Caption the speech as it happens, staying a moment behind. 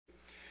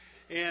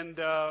And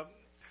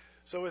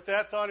so with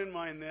that thought in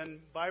mind then,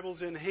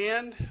 Bibles in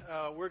hand,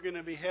 we're going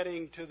to be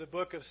heading to the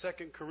book of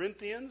 2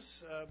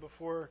 Corinthians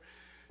before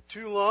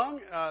too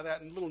long.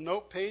 That little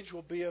note page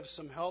will be of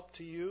some help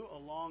to you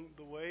along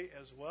the way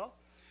as well.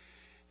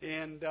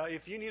 And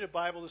if you need a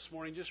Bible this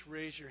morning, just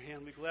raise your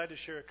hand. We'd be glad to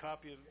share a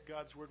copy of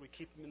God's Word. We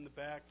keep them in the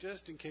back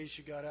just in case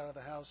you got out of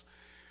the house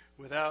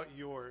without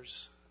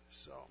yours.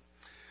 So,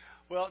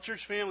 well,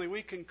 church family,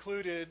 we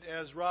concluded,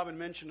 as Robin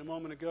mentioned a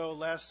moment ago,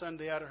 last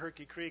Sunday out of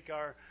Herky Creek,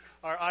 our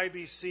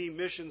IBC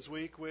Missions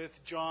Week with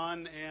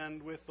John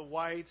and with the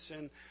Whites.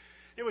 And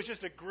it was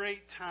just a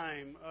great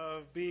time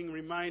of being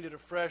reminded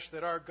afresh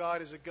that our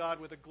God is a God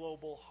with a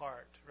global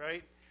heart,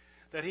 right?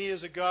 That He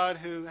is a God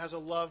who has a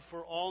love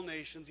for all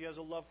nations. He has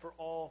a love for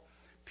all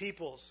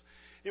peoples.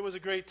 It was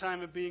a great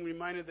time of being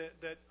reminded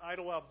that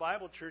Idlewild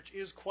Bible Church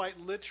is quite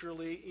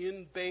literally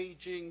in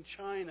Beijing,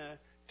 China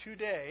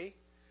today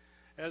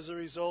as a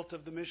result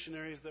of the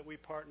missionaries that we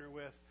partner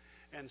with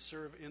and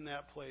serve in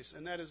that place.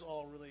 And that is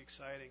all really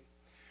exciting.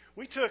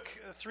 We took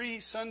 3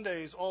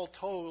 Sundays all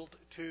told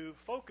to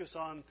focus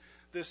on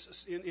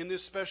this in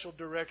this special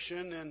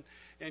direction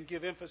and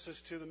give emphasis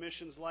to the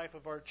missions life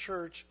of our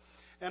church.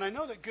 And I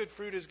know that good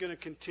fruit is going to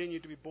continue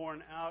to be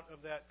born out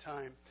of that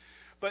time.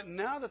 But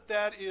now that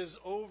that is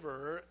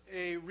over,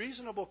 a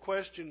reasonable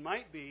question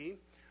might be,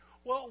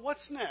 well,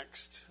 what's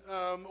next?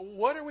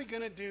 What are we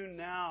going to do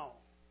now,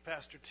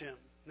 Pastor Tim?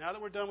 Now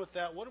that we're done with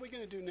that, what are we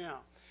going to do now?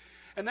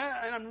 And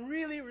I'm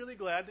really, really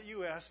glad that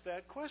you asked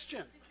that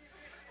question,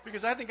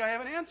 because I think I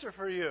have an answer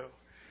for you.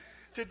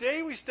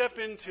 Today we step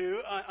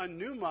into a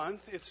new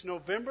month. It's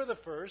November the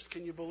 1st.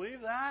 Can you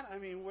believe that? I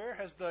mean, where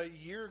has the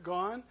year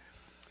gone?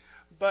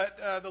 But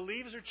the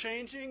leaves are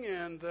changing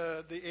and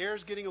the air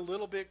is getting a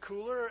little bit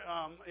cooler.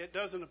 It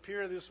doesn't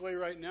appear this way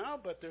right now,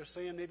 but they're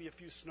saying maybe a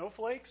few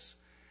snowflakes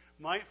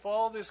might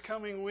fall this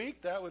coming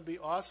week. That would be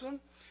awesome.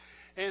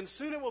 And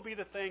soon it will be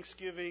the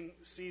Thanksgiving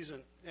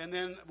season. And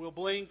then we'll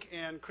blink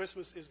and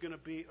Christmas is going to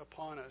be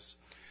upon us.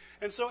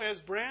 And so as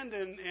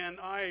Brandon and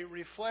I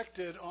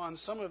reflected on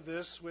some of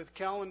this with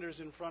calendars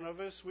in front of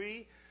us,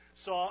 we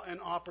saw an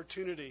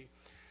opportunity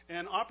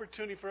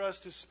for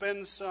us to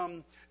spend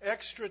some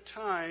extra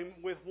time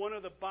with one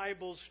of the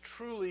Bible's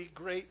truly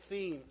great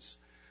themes,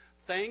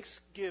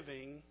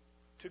 thanksgiving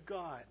to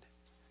God.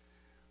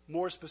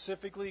 More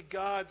specifically,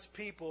 God's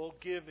people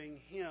giving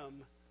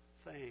Him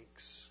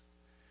thanks.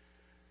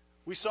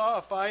 We saw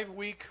a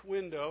 5-week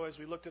window as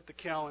we looked at the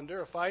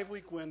calendar, a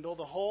 5-week window,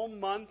 the whole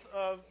month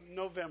of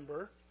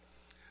November,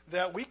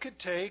 that we could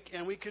take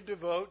and we could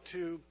devote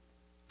to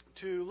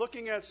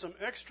looking at some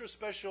extra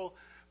special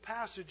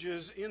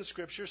passages in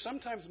Scripture,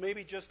 sometimes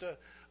maybe just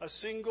a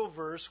single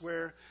verse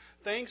where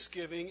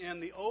thanksgiving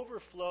and the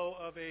overflow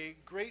of a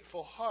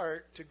grateful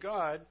heart to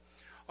God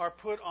are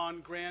put on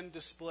grand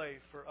display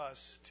for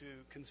us to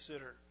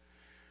consider.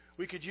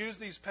 We could use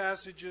these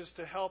passages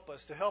to help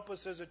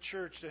us as a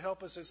church, to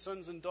help us as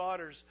sons and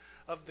daughters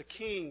of the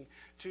King,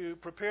 to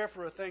prepare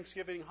for a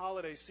Thanksgiving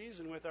holiday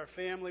season with our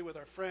family, with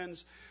our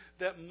friends,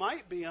 that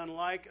might be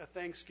unlike a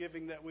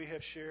Thanksgiving that we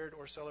have shared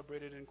or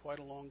celebrated in quite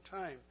a long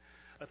time.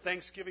 A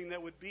Thanksgiving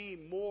that would be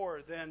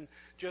more than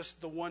just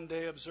the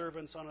one-day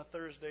observance on a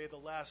Thursday, the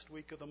last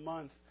week of the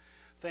month,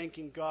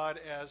 thanking God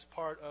as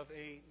part of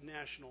a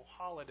national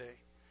holiday.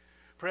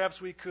 Perhaps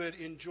we could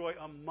enjoy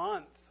a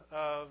month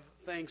of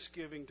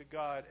thanksgiving to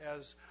God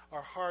as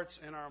our hearts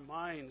and our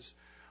minds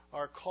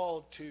are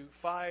called to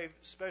 5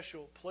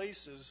 special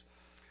places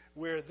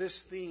where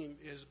this theme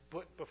is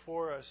put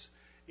before us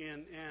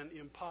in an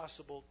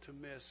impossible to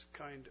miss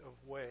kind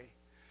of way.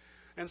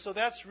 And so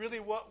that's really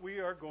what we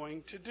are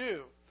going to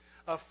do.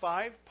 A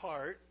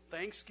 5-part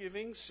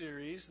Thanksgiving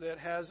series that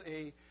has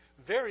a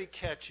very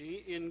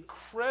catchy,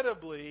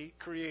 incredibly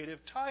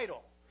creative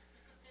title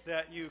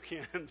that you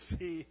can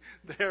see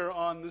there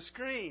on the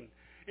screen.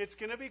 It's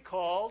going to be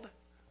called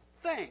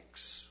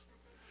Thanks.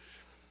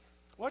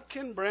 What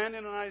can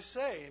Brandon and I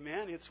say,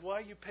 man? It's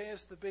why you pay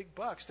us the big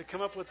bucks to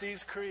come up with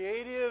these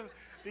creative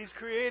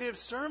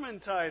sermon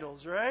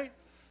titles, right?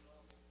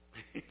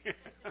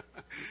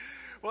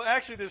 Well,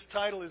 actually, this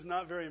title is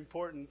not very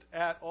important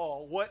at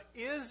all. What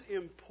is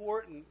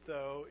important,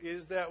 though,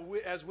 is that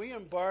as we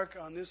embark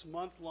on this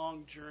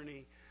month-long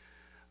journey,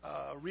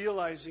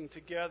 realizing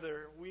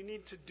together, we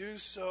need to do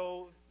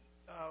so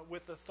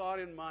with the thought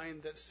in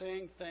mind that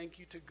saying thank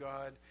you to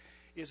God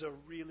is a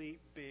really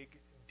big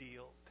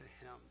deal to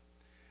Him.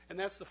 And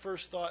that's the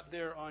first thought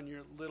there on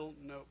your little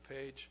note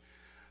page.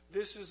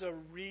 This is a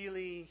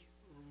really,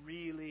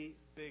 really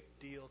big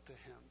deal to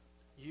Him.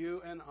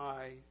 You and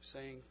I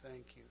saying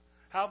thank you.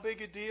 How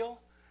big a deal?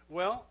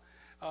 Well,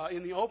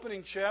 in the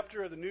opening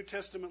chapter of the New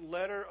Testament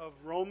letter of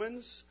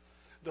Romans,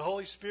 the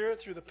Holy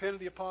Spirit, through the pen of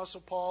the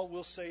Apostle Paul,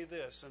 will say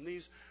this. And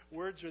these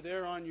words are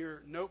there on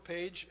your note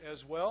page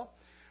as well.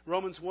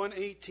 Romans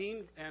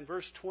 1:18 and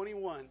verse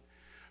 21.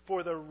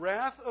 For the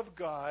wrath of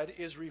God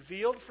is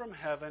revealed from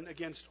heaven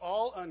against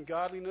all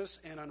ungodliness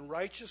and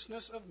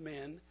unrighteousness of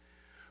men,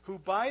 who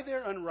by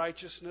their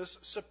unrighteousness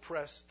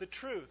suppress the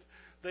truth.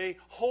 They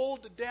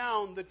hold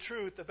down the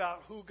truth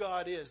about who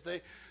God is.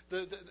 The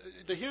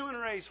human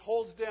race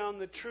holds down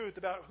the truth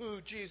about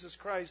who Jesus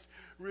Christ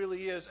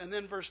really is. And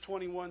then verse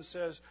 21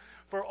 says,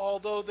 "For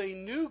although they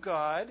knew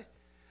God,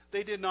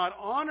 they did not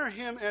honor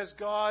him as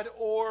God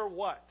or"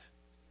 what?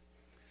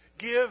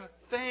 "Give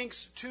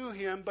thanks to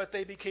him, but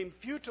they became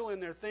futile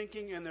in their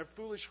thinking, and their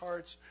foolish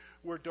hearts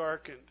were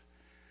darkened."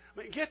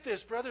 I mean, get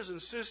this, brothers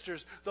and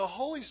sisters. The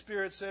Holy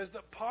Spirit says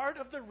that part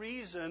of the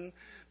reason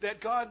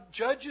that God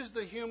judges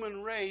the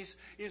human race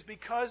is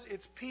because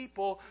its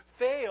people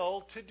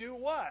fail to do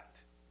what?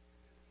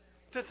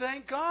 To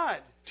thank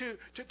God.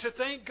 To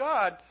thank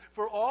God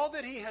for all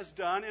that he has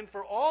done and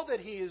for all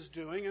that he is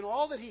doing and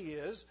all that he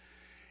is.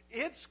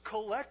 It's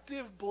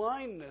collective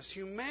blindness,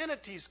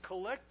 humanity's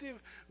collective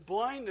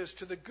blindness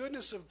to the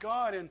goodness of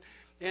God and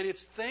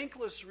its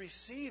thankless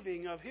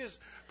receiving of his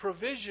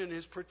provision,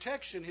 his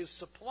protection, his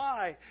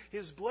supply,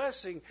 his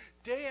blessing,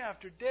 day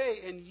after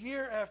day and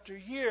year after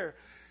year.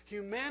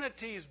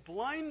 Humanity's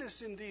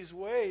blindness in these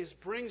ways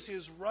brings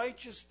his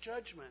righteous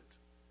judgment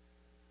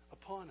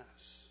upon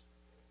us.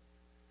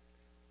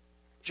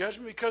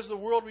 Judgment because the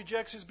world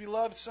rejects his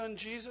beloved Son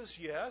Jesus?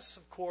 Yes,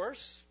 of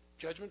course.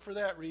 Judgment for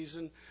that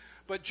reason.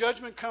 But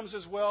judgment comes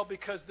as well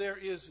because there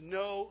is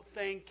no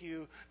thank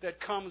you that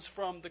comes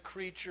from the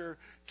creature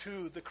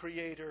to the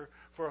Creator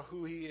for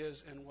who he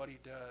is and what he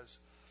does.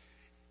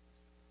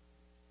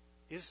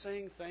 Is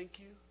saying thank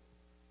you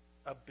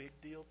a big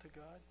deal to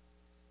God?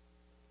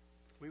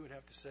 We would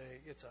have to say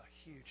it's a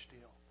huge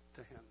deal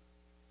to him.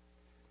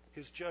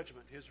 His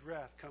judgment, his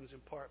wrath comes in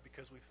part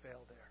because we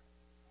fail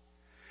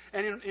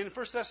there. And in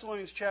 1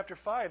 Thessalonians chapter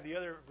 5, the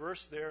other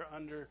verse there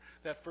under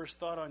that first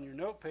thought on your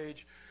note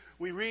page,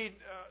 we read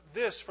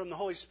this from the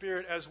Holy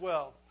Spirit as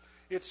well.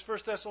 It's 1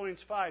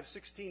 Thessalonians 5,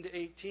 16 to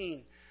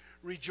 18.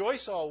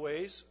 "Rejoice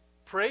always,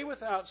 pray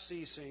without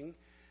ceasing,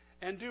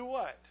 and do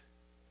what?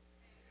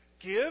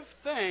 Give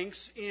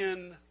thanks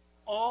in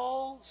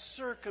all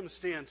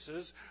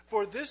circumstances,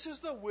 for this is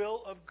the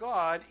will of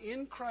God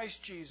in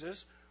Christ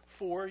Jesus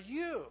for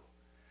you."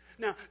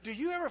 Now, do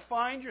you ever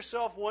find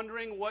yourself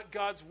wondering what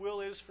God's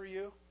will is for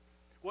you?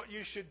 What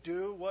you should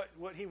do?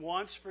 What he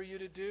wants for you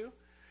to do?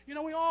 You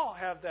know, we all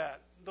have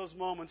those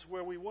moments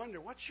where we wonder,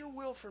 what's your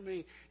will for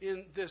me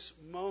in this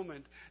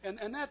moment?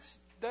 And that's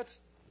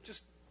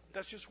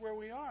just where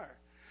we are.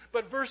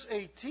 But verse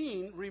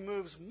 18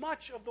 removes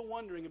much of the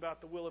wondering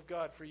about the will of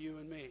God for you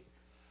and me.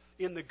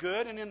 In the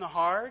good and in the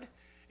hard,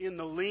 in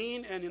the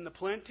lean and in the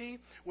plenty,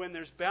 when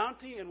there's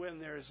bounty and when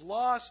there is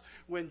loss,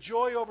 when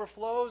joy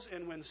overflows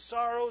and when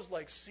sorrows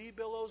like sea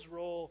billows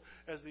roll,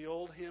 as the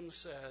old hymn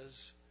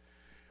says,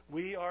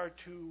 we are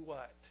to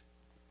what?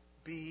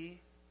 Be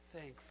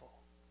thankful.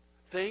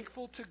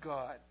 Thankful to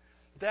God.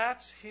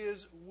 That's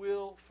his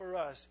will for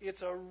us.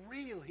 It's a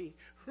really,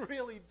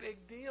 really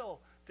big deal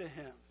to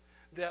him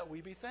that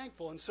we be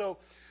thankful. And so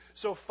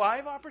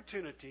 5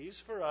 opportunities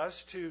for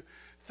us to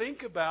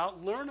think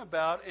about, learn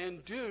about,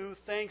 and do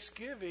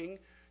thanksgiving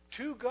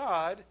to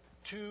God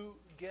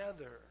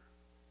together.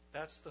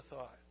 That's the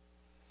thought.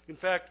 In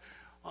fact,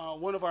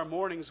 one of our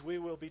mornings we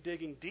will be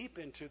digging deep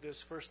into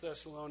this 1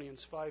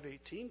 Thessalonians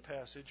 5:18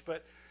 passage,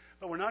 but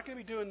we're not going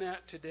to be doing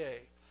that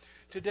today.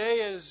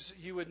 Today, as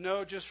you would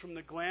know just from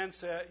the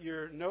glance at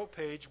your note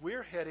page,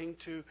 we're heading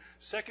to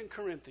 2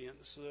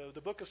 Corinthians,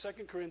 the book of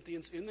 2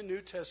 Corinthians in the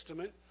New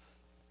Testament.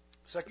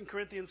 2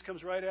 Corinthians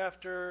comes right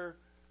after...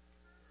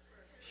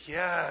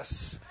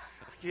 Yes.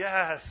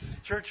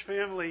 Church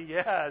family,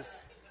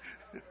 yes.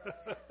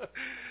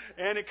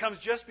 And it comes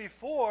just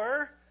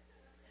before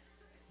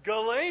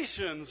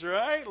Galatians,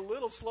 right? A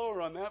little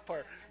slower on that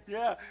part.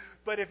 Yeah.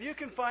 But if you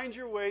can find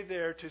your way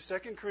there to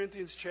 2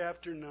 Corinthians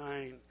chapter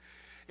 9,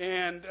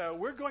 and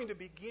we're going to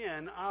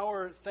begin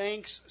our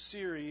thanks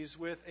series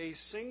with a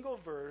single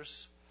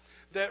verse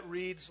that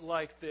reads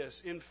like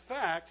this. In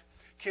fact,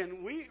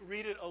 can we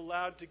read it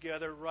aloud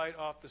together right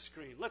off the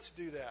screen? Let's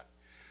do that.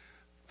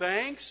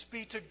 Thanks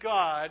be to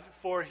God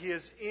for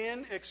his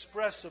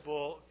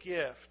inexpressible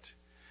gift.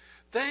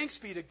 Thanks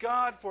be to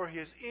God for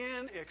his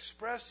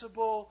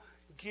inexpressible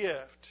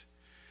gift.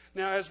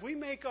 Now, as we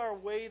make our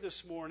way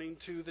this morning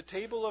to the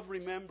table of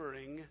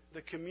remembering,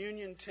 the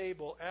communion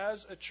table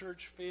as a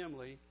church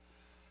family,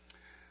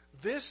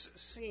 this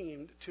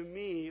seemed to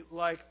me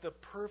like the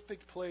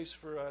perfect place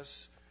for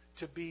us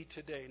to be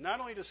today. Not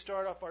only to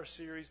start off our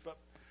series,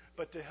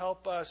 but to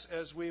help us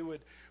as we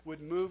would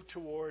move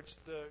towards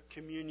the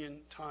communion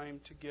time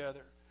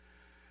together.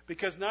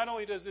 Because not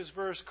only does this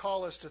verse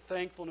call us to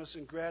thankfulness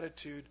and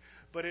gratitude,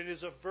 but it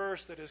is a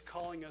verse that is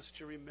calling us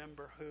to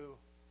remember who?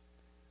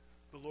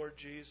 The Lord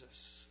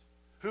Jesus.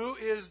 Who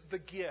is the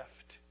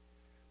gift?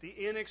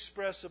 The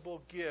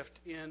inexpressible gift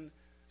in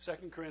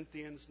 2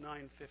 Corinthians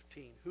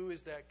 9:15. Who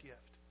is that gift?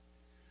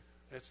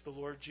 It's the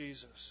Lord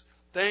Jesus.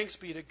 Thanks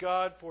be to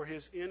God for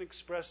his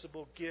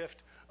inexpressible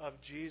gift of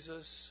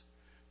Jesus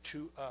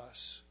to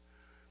us.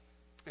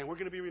 And we're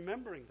going to be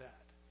remembering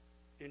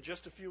that in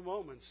just a few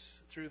moments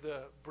through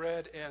the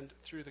bread and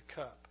through the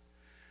cup.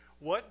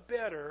 What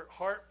better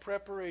heart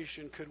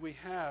preparation could we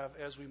have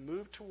as we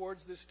move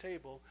towards this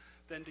table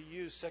than to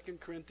use 2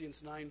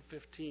 Corinthians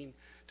 9:15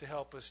 to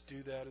help us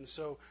do that. And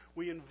so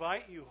we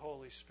invite you,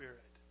 Holy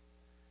Spirit,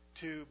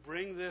 to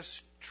bring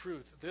this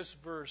truth, this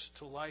verse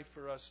to life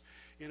for us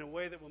in a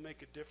way that will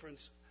make a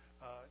difference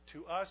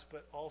to us,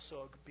 but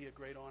also be a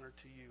great honor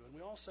to you. And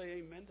we all say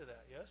amen to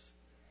that, yes?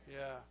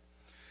 Yeah.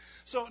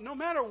 So no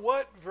matter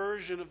what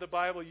version of the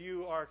Bible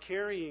you are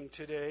carrying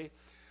today,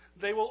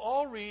 they will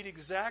all read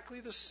exactly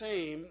the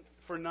same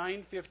for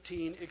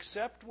 9:15,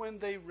 except when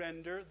they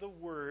render the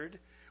word,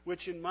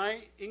 which in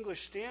my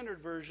English Standard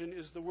Version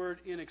is the word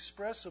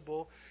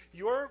inexpressible.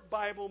 Your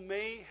Bible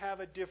may have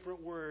a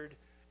different word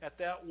at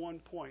that one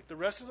point. The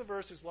rest of the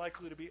verse is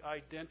likely to be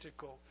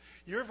identical.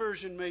 Your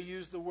version may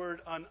use the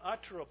word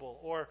unutterable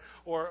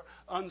or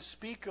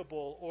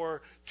unspeakable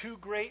or too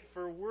great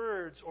for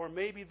words, or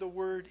maybe the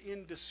word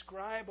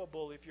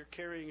indescribable if you're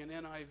carrying an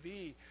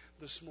NIV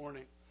this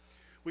morning.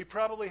 We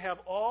probably have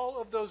all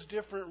of those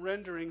different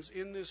renderings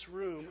in this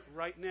room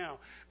right now.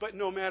 But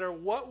no matter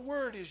what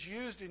word is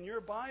used in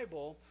your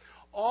Bible,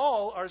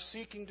 all are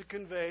seeking to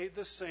convey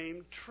the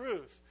same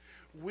truth.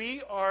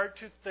 We are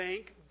to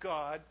thank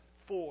God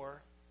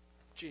for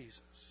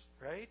Jesus,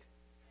 right?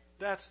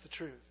 That's the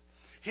truth.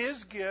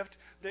 His gift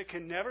that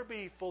can never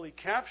be fully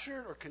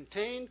captured or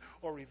contained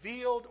or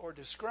revealed or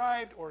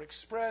described or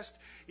expressed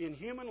in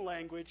human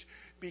language,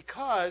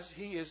 because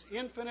He is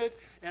infinite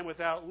and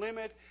without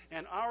limit,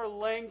 and our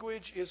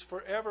language is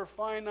forever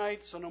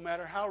finite, so no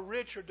matter how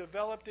rich or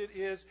developed it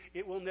is,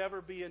 it will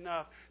never be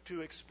enough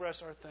to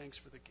express our thanks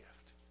for the gift.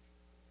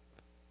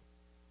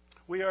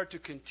 We are to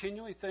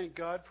continually thank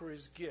God for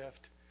His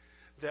gift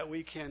that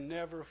we can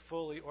never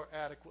fully or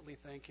adequately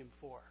thank Him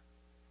for.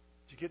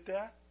 Did you get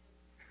that?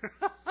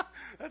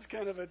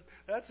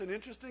 That's an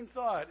interesting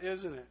thought,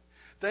 isn't it?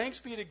 Thanks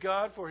be to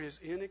God for His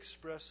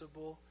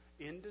inexpressible,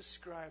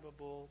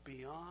 indescribable,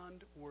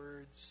 beyond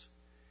words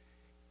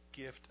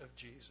gift of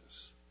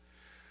Jesus.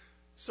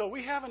 So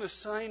we have an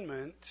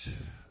assignment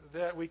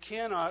that we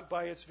cannot,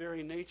 by its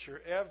very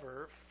nature,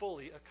 ever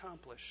fully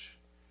accomplish.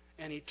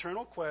 An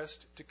eternal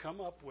quest to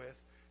come up with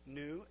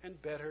new and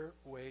better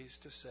ways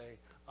to say,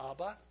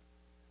 Abba,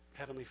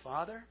 Heavenly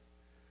Father,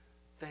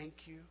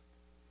 thank you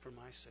for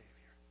my Savior.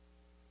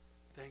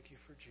 Thank you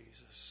for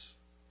Jesus,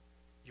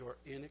 your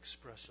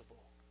inexpressible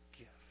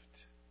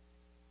gift.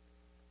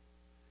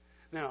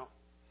 Now,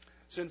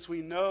 since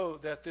we know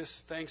that this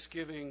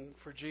Thanksgiving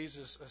for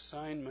Jesus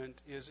assignment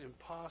is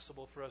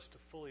impossible for us to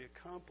fully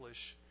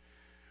accomplish,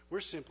 we're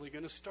simply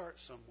going to start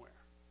somewhere.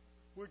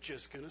 We're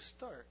just going to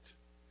start.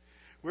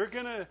 We're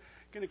going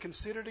to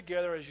consider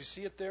together, as you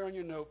see it there on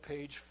your note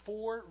page,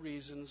 4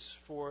 reasons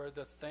for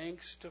the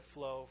thanks to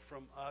flow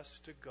from us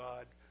to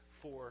God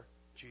for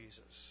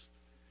Jesus.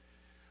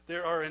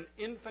 There are an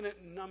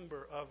infinite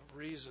number of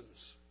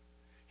reasons.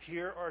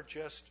 Here are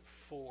just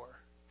 4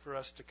 for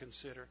us to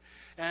consider.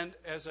 And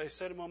as I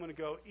said a moment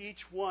ago,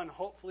 each one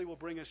hopefully will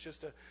bring us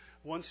just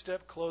one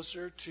step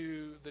closer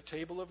to the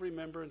table of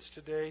remembrance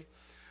today.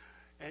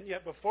 And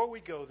yet before we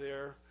go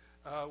there,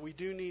 we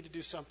do need to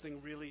do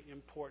something really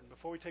important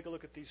before we take a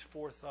look at these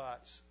 4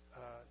 thoughts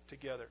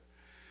together.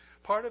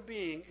 Part of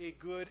being a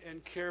good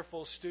and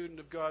careful student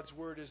of God's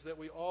Word is that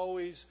we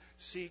always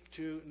seek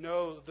to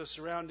know the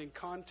surrounding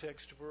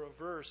context for a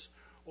verse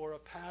or a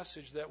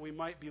passage that we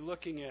might be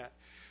looking at.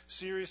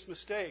 Serious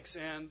mistakes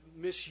and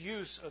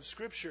misuse of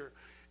Scripture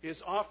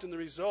is often the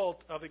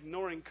result of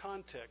ignoring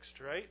context,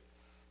 right?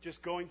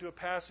 Just going to a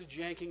passage,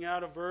 yanking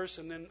out a verse,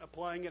 and then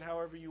applying it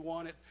however you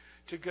want it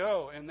to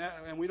go.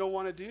 And we don't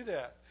want to do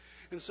that.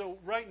 And so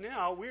right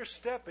now, we're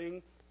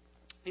stepping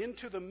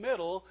into the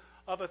middle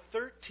of a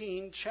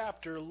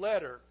 13-chapter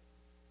letter.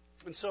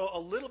 And so a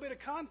little bit of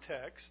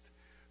context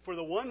for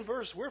the one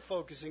verse we're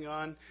focusing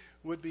on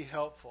would be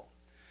helpful.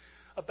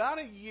 About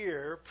a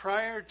year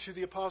prior to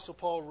the Apostle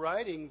Paul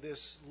writing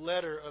this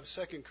letter of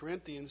 2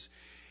 Corinthians,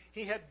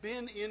 he had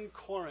been in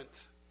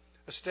Corinth,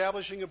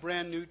 establishing a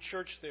brand new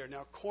church there.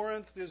 Now,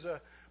 Corinth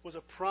was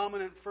a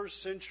prominent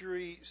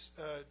first-century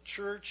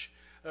church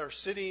or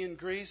city in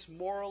Greece,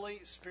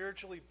 morally,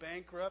 spiritually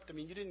bankrupt. I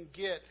mean, you didn't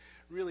get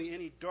really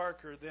any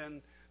darker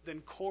than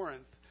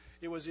Corinth.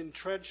 It was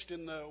entrenched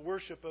in the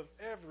worship of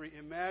every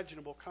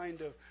imaginable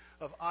kind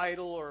of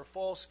idol or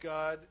false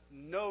god.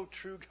 No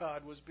true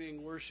God was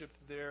being worshipped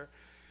there.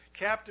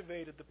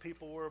 Captivated the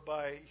people were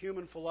by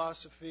human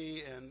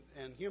philosophy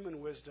and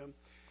human wisdom.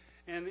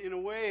 And in a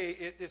way,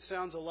 it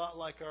sounds a lot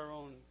like our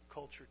own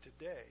culture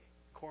today.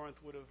 Corinth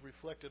would have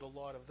reflected a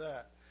lot of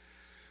that.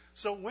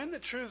 So when the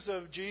truths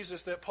of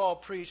Jesus that Paul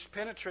preached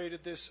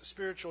penetrated this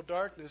spiritual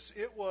darkness,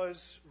 it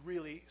was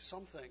really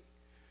something.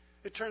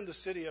 It turned the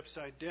city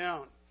upside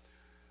down.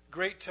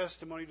 Great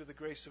testimony to the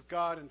grace of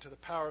God and to the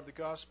power of the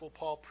gospel.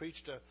 Paul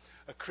preached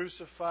a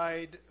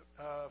crucified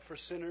for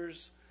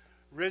sinners,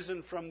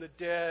 risen from the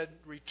dead,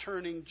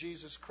 returning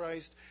Jesus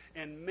Christ.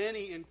 And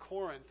many in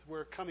Corinth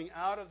were coming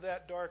out of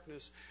that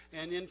darkness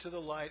and into the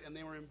light, and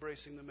they were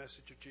embracing the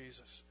message of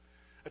Jesus.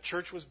 A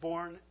church was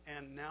born,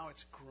 and now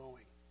it's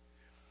growing.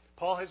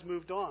 Paul has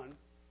moved on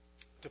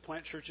to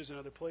plant churches in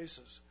other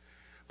places.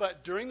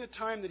 But during the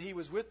time that he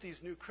was with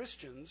these new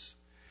Christians,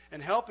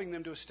 and helping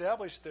them to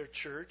establish their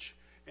church,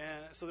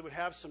 and so they would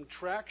have some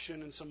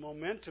traction and some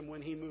momentum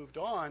when he moved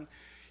on,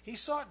 he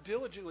sought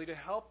diligently to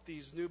help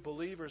these new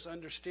believers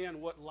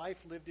understand what life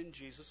lived in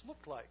Jesus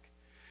looked like.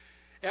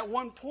 At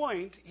one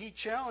point, he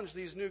challenged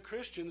these new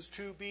Christians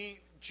to be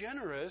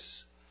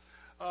generous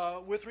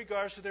with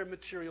regards to their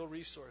material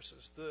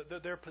resources,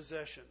 their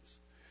possessions.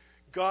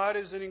 God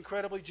is an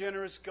incredibly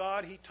generous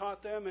God, he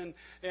taught them,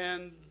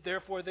 and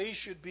therefore they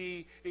should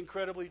be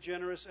incredibly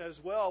generous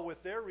as well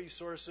with their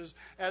resources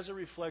as a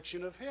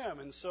reflection of him.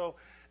 And so,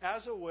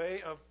 as a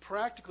way of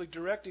practically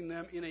directing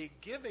them in a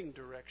giving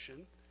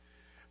direction,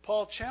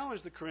 Paul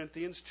challenged the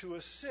Corinthians to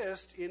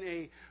assist in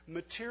a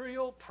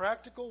material,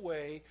 practical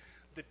way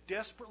the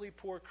desperately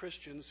poor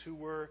Christians who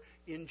were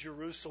in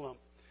Jerusalem.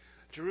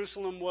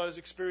 Jerusalem was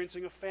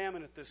experiencing a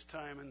famine at this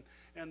time,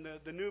 and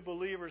the new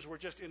believers were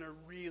just in a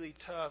really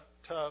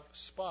tough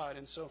spot.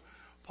 And so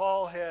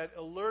Paul had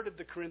alerted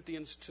the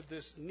Corinthians to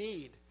this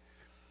need.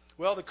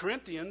 Well, the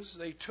Corinthians,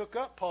 they took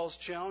up Paul's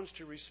challenge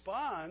to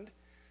respond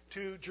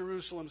to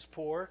Jerusalem's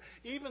poor,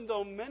 even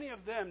though many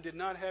of them did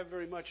not have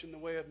very much in the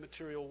way of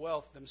material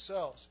wealth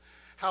themselves.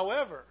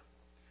 However,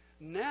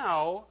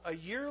 now, a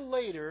year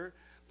later,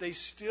 they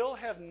still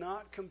have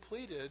not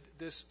completed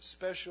this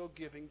special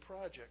giving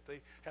project. They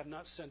have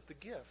not sent the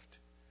gift.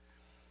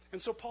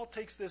 And so Paul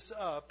takes this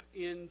up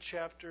in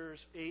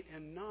chapters 8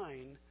 and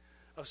 9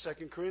 of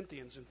 2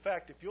 Corinthians. In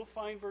fact, if you'll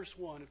find verse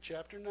 1 of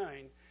chapter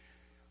 9,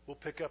 we'll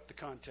pick up the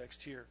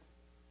context here.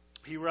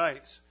 He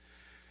writes,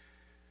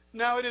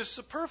 "Now it is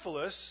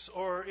superfluous,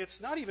 or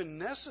it's not even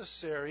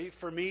necessary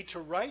for me to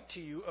write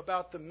to you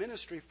about the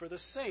ministry for the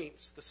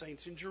saints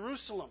in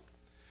Jerusalem.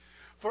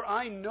 For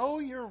I know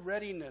your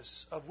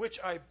readiness, of which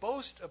I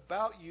boast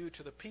about you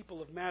to the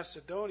people of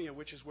Macedonia,"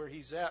 which is where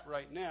he's at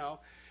right now,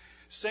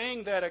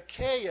 "saying that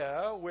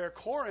Achaia, where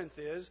Corinth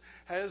is,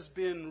 has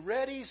been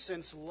ready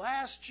since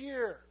last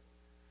year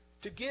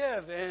to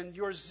give, and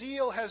your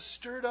zeal has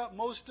stirred up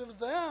most of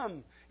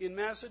them in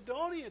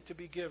Macedonia to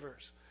be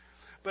givers.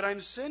 But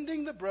I'm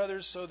sending the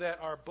brothers so that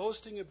our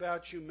boasting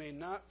about you may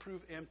not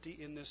prove empty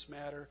in this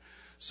matter,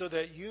 so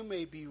that you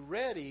may be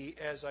ready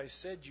as I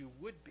said you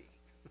would be."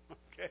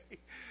 Okay?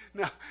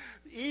 Now,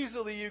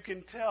 easily you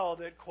can tell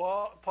that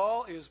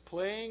Paul is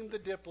playing the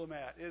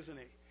diplomat, isn't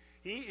he?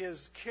 He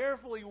is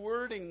carefully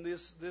wording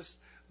this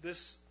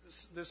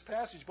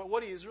passage. But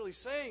what he is really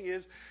saying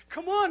is,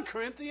 come on,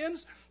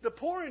 Corinthians, the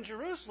poor in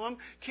Jerusalem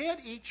can't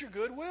eat your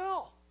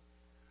goodwill.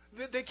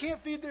 They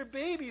can't feed their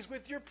babies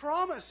with your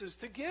promises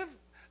to give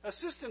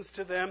assistance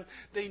to them.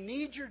 They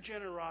need your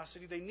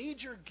generosity. They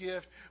need your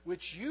gift,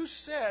 which you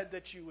said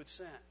that you would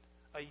send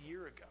a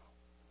year ago.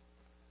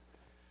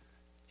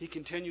 He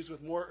continues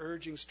with more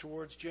urgings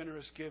towards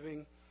generous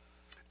giving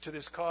to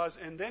this cause.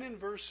 And then in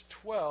verse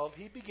 12,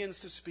 he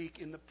begins to speak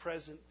in the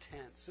present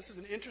tense. This is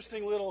an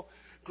interesting little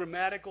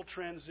grammatical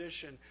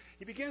transition.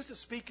 He begins to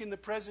speak in the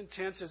present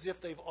tense as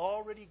if they've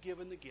already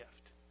given the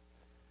gift.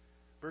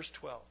 Verse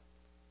 12.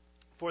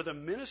 "For the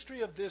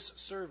ministry of this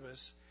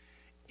service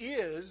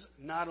is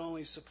not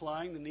only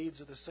supplying the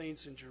needs of the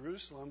saints in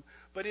Jerusalem,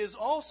 but is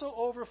also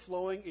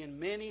overflowing in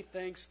many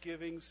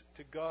thanksgivings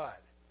to God."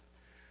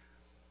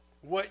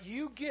 What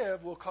you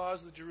give will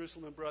cause the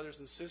Jerusalem brothers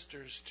and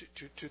sisters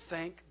to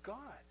thank God.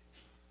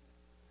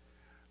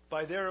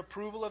 By their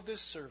approval of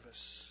this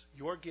service,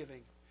 your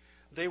giving,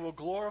 they will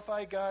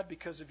glorify God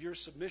because of your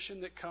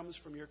submission that comes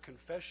from your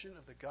confession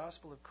of the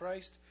gospel of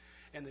Christ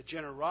and the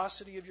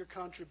generosity of your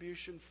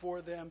contribution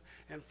for them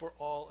and for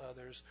all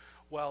others,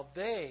 while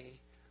they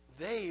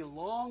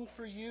long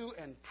for you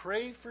and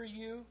pray for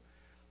you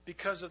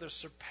because of the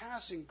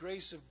surpassing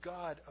grace of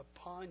God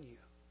upon you.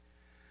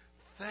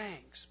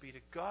 Thanks be to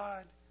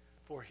God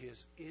for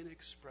his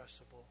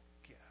inexpressible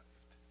gift.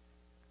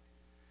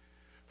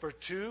 For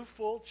 2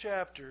 full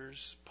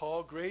chapters,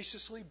 Paul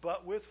graciously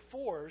but with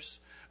force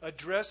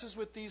addresses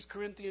with these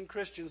Corinthian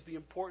Christians the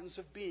importance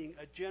of being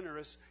a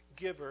generous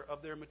giver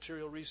of their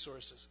material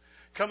resources,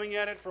 coming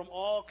at it from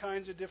all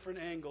kinds of different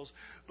angles.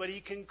 But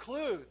he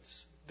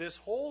concludes this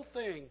whole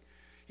thing.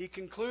 He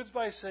concludes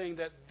by saying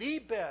that the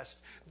best,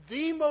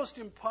 the most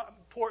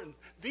important,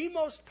 the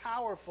most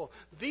powerful,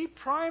 the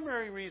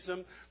primary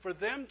reason for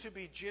them to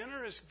be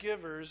generous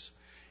givers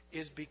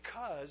is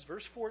because,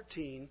 verse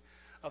 14,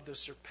 of the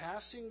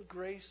surpassing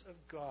grace of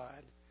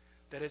God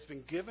that has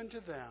been given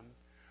to them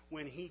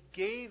when he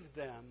gave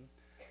them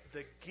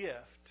the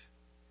gift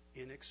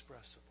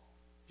inexpressible.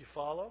 You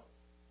follow?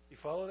 You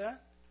follow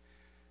that?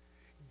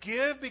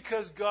 Give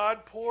because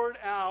God poured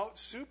out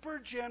super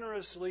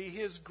generously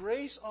his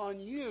grace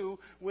on you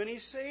when he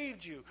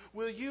saved you.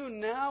 Will you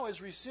now,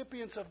 as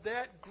recipients of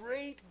that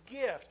great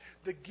gift,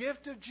 the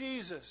gift of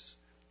Jesus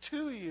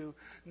to you,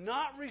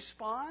 not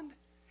respond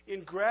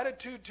in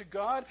gratitude to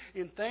God,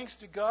 in thanks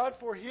to God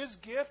for his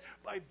gift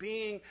by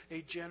being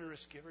a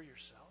generous giver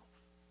yourself?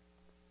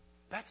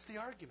 That's the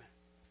argument.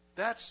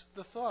 That's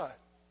the thought.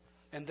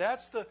 And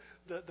that's the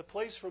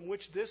place from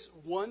which this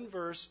one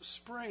verse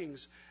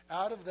springs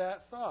out of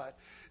that thought.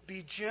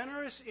 Be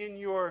generous in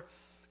your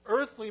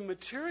earthly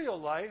material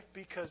life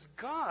because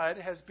God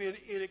has been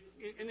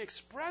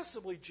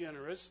inexpressibly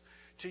generous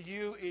to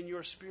you in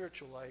your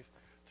spiritual life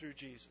through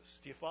Jesus.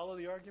 Do you follow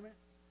the argument?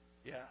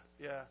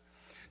 Yeah.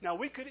 Now,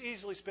 we could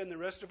easily spend the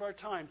rest of our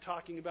time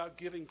talking about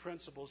giving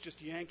principles,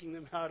 just yanking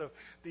them out of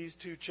these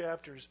two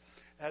chapters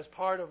as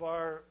part of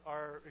our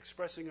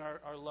expressing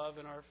our love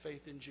and our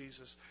faith in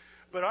Jesus.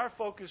 But our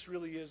focus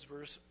really is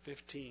verse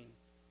 15,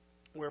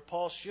 where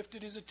Paul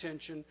shifted his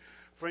attention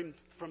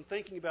from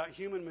thinking about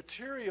human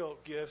material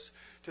gifts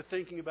to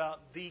thinking about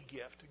the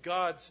gift,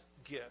 God's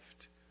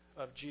gift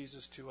of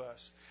Jesus to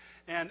us.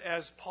 And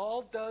as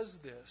Paul does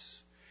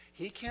this,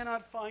 he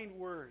cannot find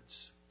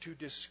words to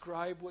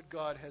describe what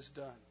God has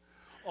done.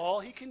 All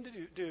he can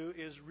do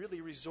is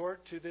really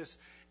resort to this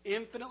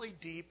infinitely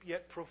deep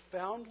yet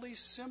profoundly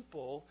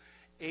simple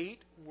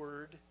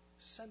 8-word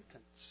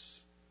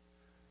sentence.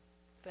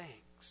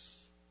 Thanks.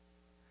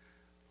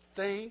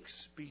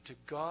 Thanks be to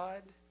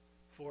God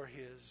for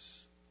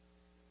his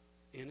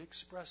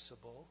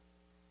inexpressible,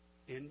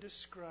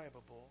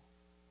 indescribable,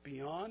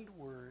 beyond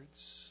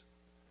words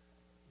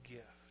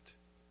gift.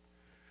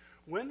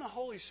 When the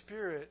Holy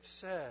Spirit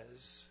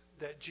says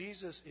that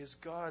Jesus is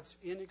God's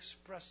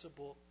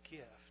inexpressible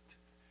gift,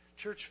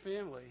 church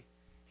family,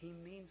 he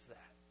means that.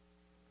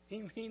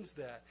 He means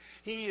that.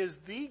 He is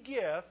the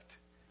gift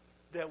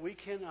that we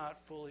cannot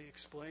fully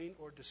explain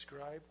or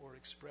describe or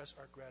express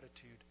our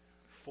gratitude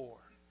for.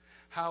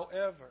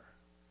 However,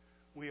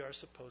 we are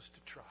supposed to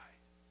try.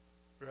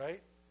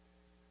 Right?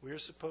 We are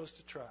supposed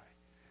to try.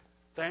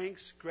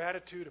 Thanks,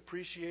 gratitude,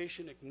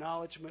 appreciation,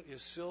 acknowledgement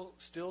is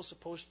still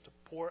supposed to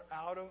pour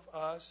out of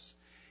us,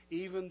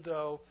 even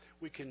though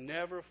we can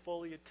never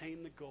fully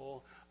attain the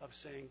goal of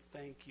saying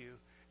thank you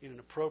in an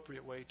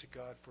appropriate way to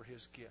God for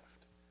his gift.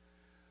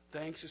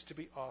 Thanks is to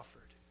be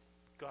offered.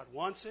 God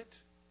wants it.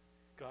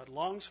 God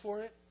longs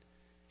for it.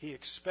 He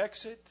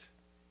expects it.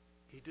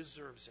 He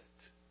deserves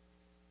it.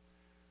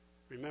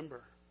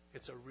 Remember,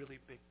 it's a really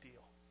big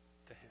deal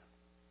to him.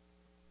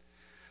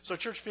 So,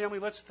 church family,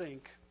 let's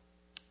think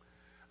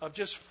of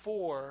just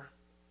 4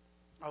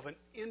 of an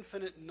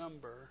infinite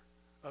number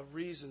of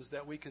reasons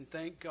that we can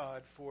thank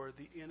God for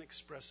the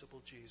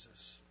inexpressible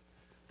Jesus,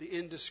 the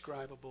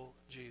indescribable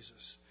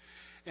Jesus.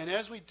 And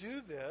as we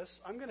do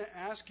this, I'm going to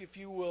ask if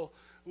you will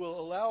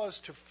allow us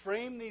to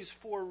frame these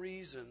 4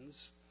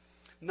 reasons,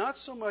 not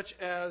so much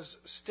as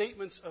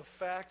statements of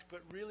fact,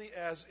 but really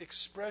as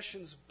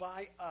expressions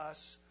by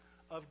us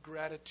of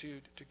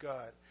gratitude to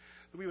God.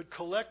 That we would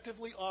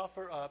collectively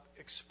offer up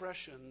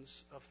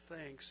expressions of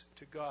thanks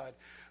to God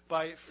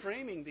by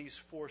framing these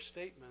 4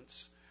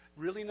 statements,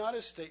 really not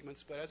as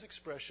statements, but as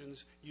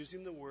expressions,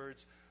 using the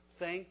words,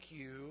 thank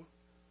you,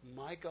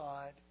 my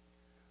God,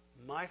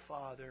 my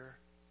Father.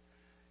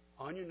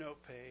 On your note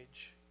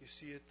page, you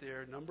see it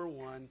there, number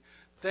 1.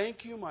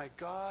 Thank you, my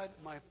God,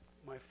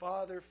 my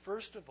Father,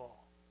 first of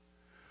all,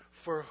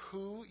 for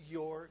who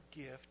your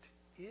gift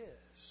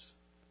is.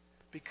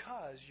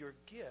 Because your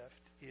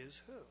gift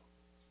is who?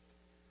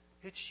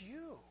 It's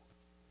you.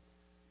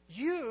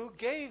 You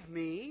gave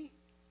me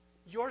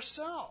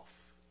yourself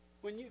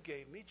when you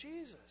gave me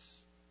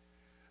Jesus.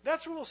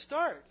 That's where we'll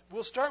start.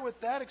 We'll start with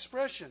that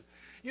expression.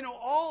 You know,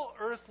 all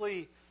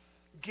earthly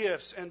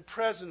gifts and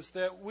presents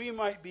that we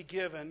might be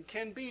given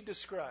can be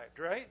described,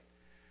 right?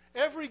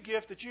 Every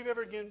gift that you've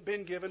ever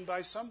been given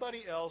by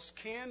somebody else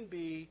can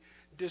be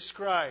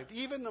described.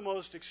 Even the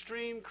most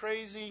extreme,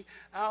 crazy,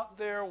 out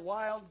there,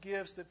 wild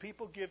gifts that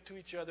people give to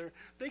each other,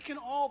 they can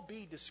all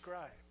be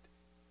described.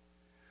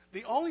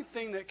 The only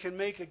thing that can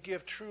make a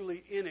gift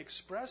truly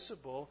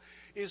inexpressible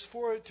is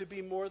for it to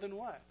be more than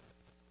what?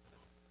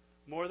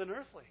 More than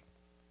earthly.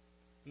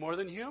 More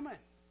than human.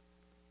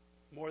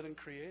 More than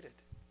created.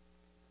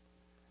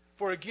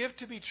 For a gift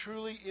to be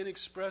truly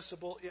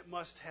inexpressible, it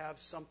must have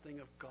something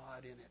of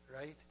God in it,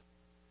 right?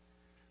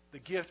 The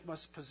gift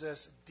must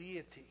possess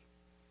deity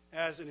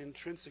as an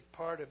intrinsic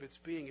part of its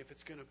being if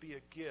it's going to be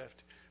a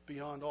gift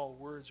beyond all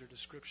words or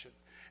description.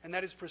 And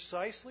that is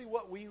precisely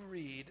what we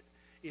read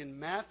in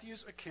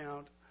Matthew's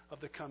account of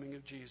the coming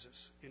of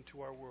Jesus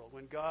into our world,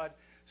 when God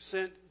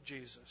sent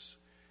Jesus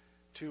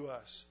to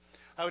us.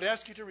 I would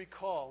ask you to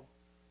recall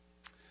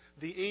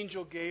the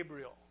angel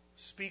Gabriel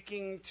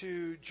speaking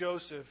to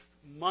Joseph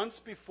months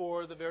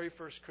before the very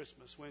first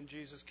Christmas when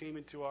Jesus came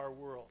into our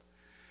world.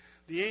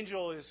 The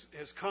angel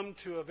has come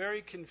to a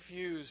very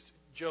confused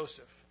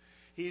Joseph.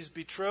 He's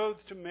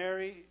betrothed to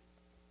Mary.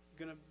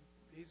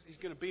 He's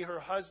going to be her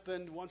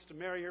husband, wants to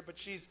marry her, but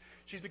she's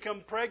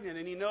become pregnant,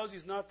 and he knows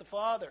he's not the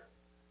father.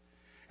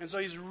 And so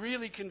he's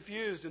really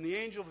confused, and the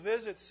angel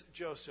visits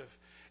Joseph.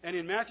 And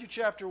in Matthew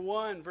chapter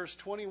 1, verse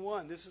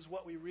 21, this is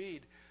what we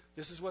read.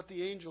 This is what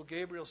the angel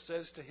Gabriel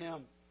says to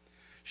him.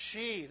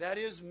 She, that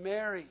is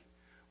Mary,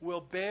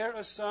 will bear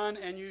a son,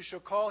 and you shall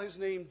call his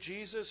name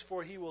Jesus,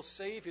 for he will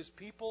save his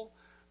people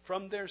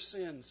from their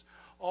sins.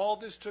 All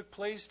this took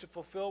place to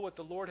fulfill what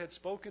the Lord had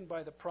spoken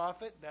by the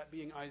prophet, that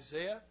being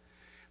Isaiah.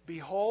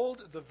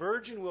 Behold, the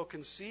virgin will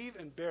conceive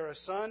and bear a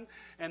son,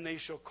 and they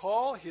shall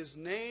call his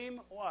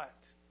name what?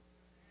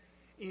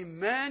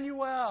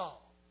 Emmanuel.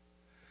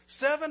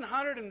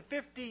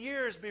 750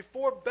 years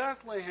before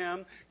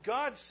Bethlehem,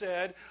 God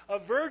said, a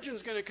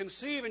virgin's going to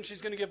conceive and she's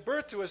going to give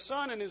birth to a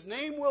son, and his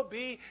name will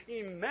be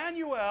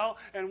Emmanuel.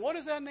 And what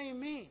does that name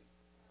mean?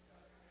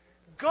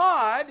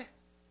 God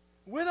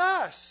with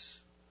us,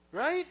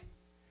 right?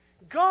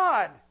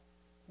 God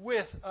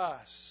with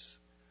us.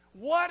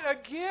 What a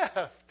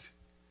gift!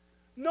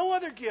 No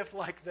other gift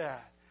like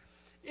that.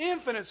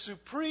 Infinite,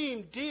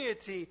 supreme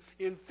deity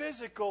in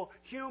physical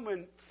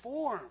human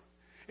form.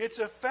 It's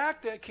a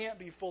fact that can't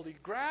be fully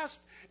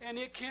grasped, and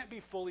it can't be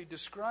fully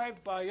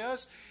described by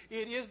us.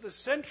 It is the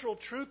central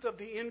truth of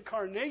the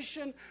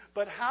incarnation,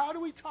 but how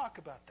do we talk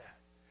about that?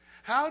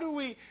 How do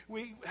we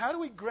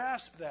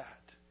grasp that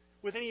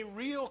with any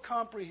real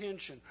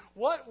comprehension?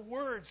 What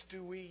words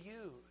do we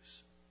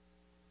use?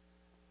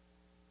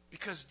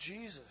 Because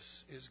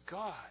Jesus is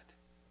God,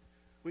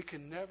 we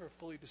can never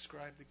fully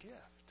describe the gift.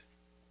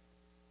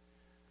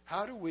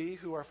 How do we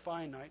who are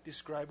finite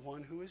describe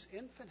one who is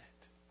infinite?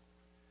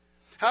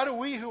 How do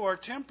we who are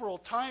temporal,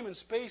 time and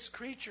space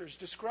creatures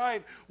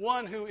describe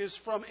one who is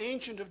from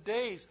ancient of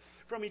days,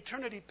 from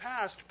eternity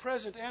past,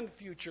 present, and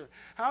future?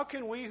 How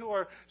can we who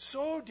are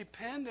so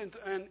dependent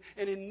and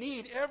in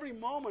need every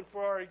moment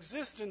for our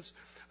existence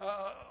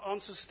on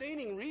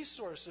sustaining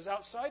resources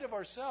outside of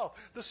ourselves,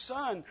 the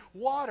sun,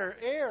 water,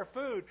 air,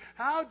 food,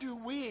 how do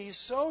we,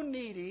 so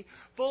needy,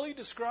 fully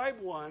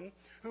describe one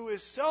who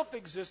is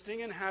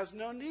self-existing and has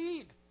no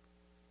need?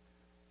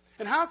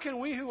 And how can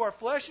we who are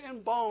flesh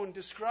and bone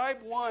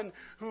describe one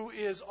who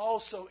is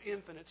also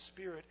infinite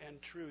spirit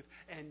and truth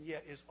and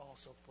yet is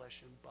also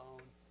flesh and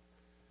bone?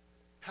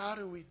 How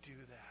do we do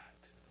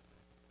that?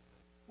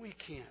 We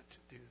can't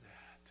do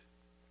that.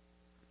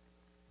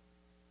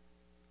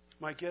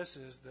 My guess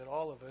is that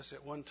all of us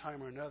at one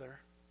time or another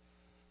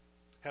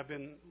have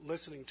been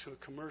listening to a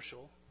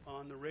commercial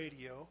on the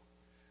radio,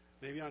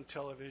 maybe on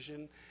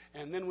television,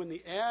 and then when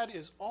the ad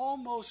is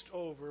almost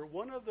over,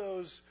 one of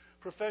those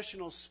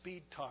professional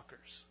speed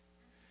talkers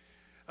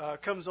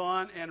comes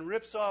on and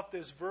rips off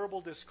this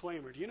verbal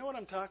disclaimer. Do you know what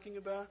I'm talking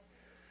about?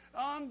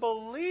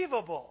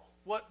 Unbelievable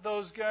what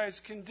those guys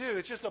can do.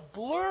 It's just a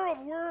blur of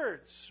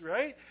words,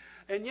 right?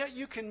 And yet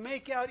you can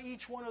make out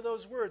each one of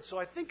those words. So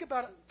I think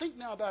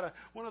now about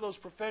one of those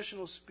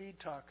professional speed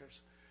talkers.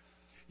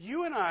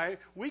 You and I,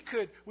 we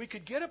could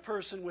get a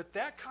person with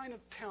that kind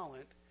of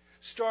talent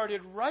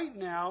started right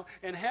now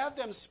and have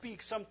them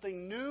speak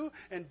something new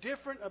and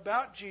different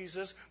about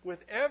Jesus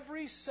with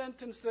every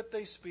sentence that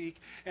they speak,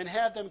 and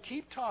have them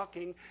keep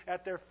talking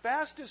at their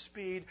fastest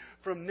speed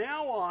from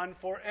now on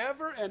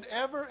forever and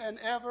ever and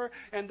ever,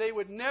 and they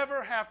would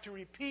never have to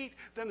repeat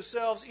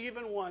themselves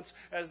even once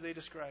as they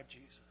describe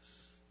Jesus.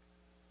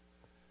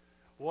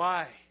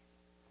 Why?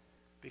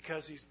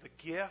 Because he's the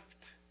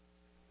gift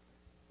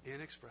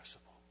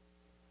inexpressible.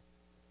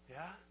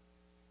 Yeah?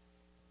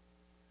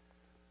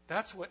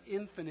 That's what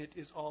infinite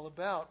is all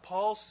about.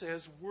 Paul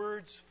says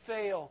words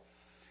fail.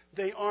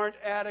 They aren't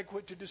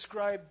adequate to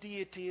describe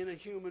deity in a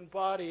human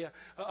body,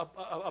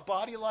 a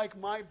body like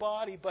my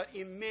body, but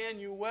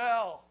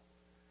Emmanuel,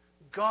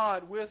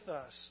 God with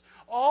us.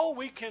 All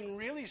we can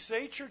really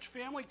say, church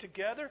family,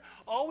 together,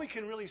 all we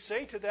can really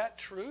say to that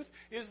truth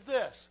is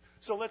this.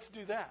 So let's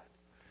do that.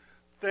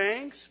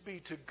 Thanks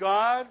be to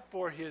God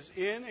for his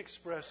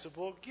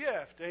inexpressible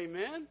gift.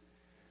 Amen?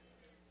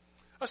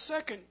 A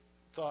second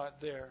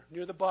thought there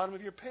near the bottom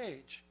of your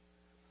page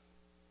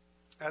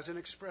as an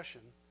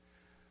expression.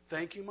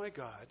 Thank you, my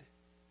God,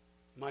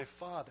 my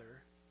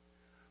Father,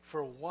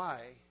 for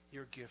why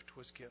your gift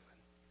was given.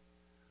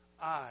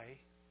 I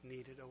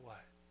needed a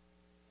what?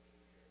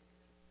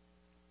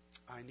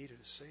 I needed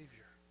a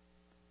Savior.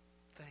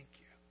 Thank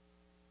you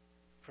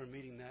for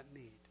meeting that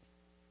need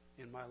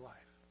in my life.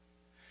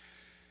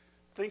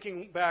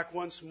 Thinking back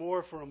once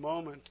more for a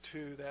moment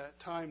to that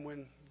time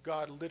when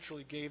God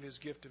literally gave his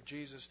gift of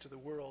Jesus to the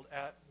world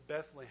at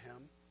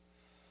Bethlehem,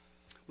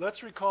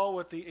 let's recall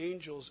what the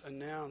angels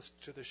announced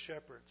to the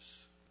shepherds.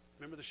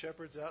 Remember the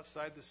shepherds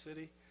outside the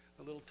city,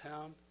 the little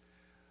town,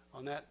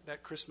 on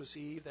that Christmas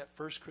Eve, that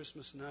first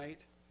Christmas night?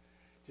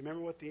 Do you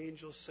remember what the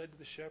angels said to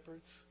the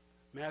shepherds?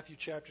 Matthew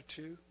chapter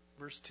 2,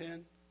 verse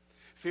 10.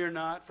 Fear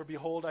not, for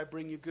behold, I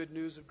bring you good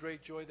news of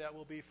great joy that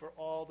will be for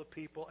all the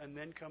people. And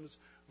then comes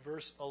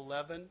verse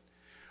 11.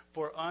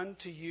 For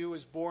unto you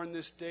is born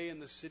this day in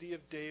the city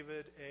of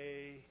David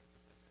a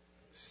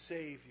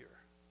Savior,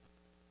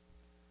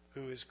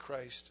 who is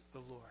Christ the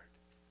Lord.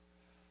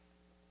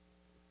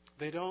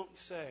 They don't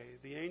say,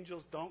 the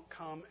angels don't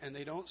come and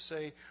they don't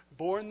say,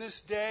 born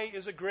this day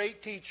is a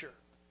great teacher.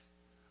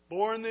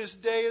 Born this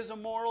day is a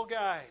moral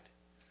guide.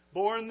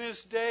 Born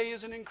this day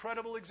is an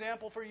incredible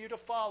example for you to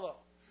follow.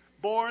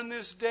 Born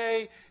this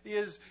day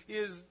is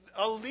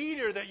a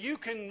leader that you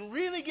can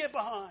really get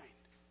behind.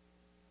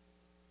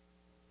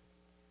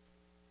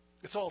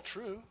 It's all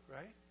true,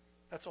 right?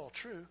 That's all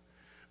true.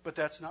 But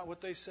that's not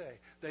what they say.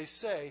 They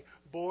say,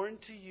 born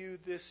to you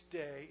this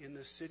day in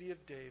the city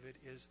of David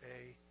is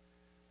a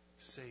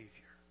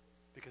Savior.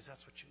 Because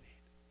that's what you need.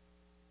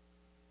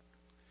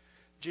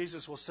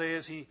 Jesus will say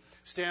as he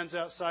stands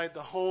outside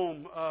the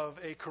home of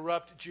a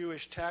corrupt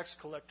Jewish tax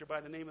collector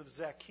by the name of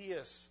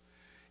Zacchaeus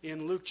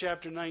in Luke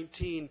chapter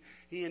 19,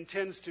 he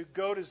intends to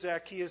go to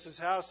Zacchaeus'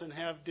 house and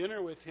have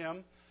dinner with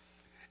him.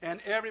 And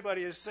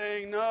everybody is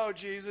saying, no,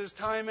 Jesus,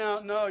 time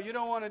out. No, you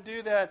don't want to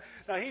do that.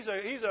 Now, he's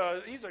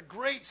a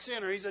great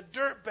sinner. He's a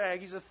dirtbag.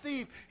 He's a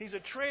thief. He's a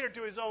traitor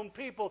to his own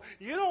people.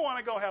 You don't want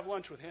to go have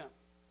lunch with him.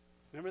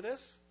 Remember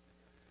this?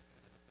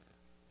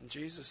 And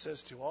Jesus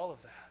says to all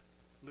of that,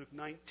 Luke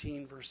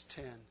 19, verse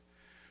 10,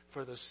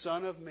 for the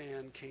Son of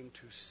Man came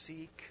to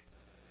seek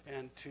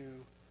and to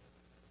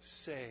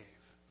save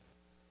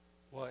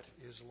what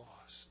is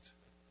lost.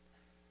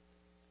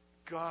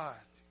 God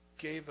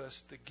gave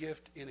us the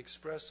gift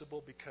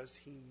inexpressible because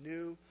he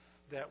knew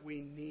that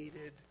we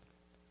needed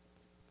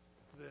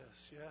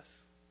this. Yes?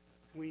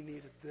 We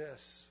needed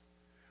this.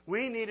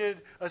 We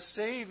needed a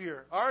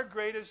Savior. Our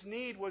greatest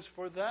need was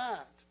for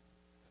that.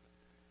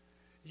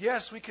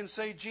 Yes, we can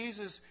say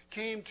Jesus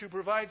came to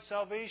provide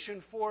salvation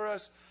for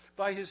us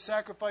by his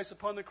sacrifice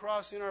upon the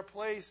cross in our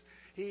place.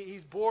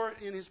 He's bore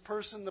in his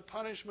person the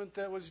punishment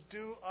that was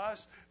due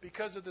us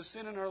because of the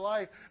sin in our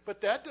life.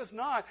 But that does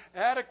not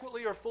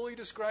adequately or fully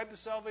describe the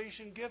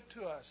salvation gift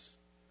to us.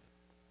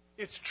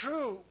 It's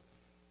true,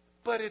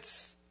 but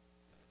it's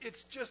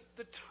just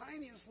the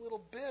tiniest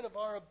little bit of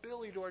our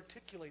ability to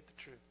articulate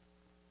the truth.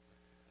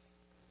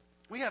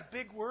 We have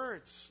big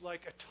words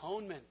like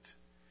atonement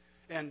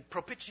and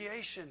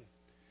propitiation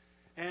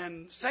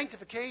and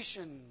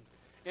sanctification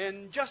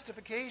and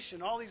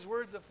justification, all these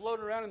words that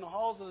float around in the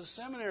halls of the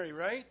seminary,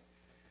 right?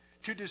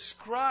 To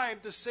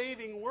describe the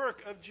saving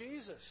work of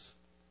Jesus.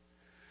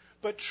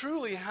 But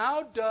truly,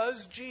 how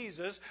does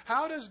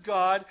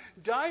God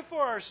die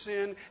for our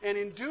sin, and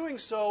in doing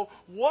so,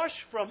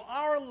 wash from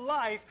our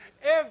life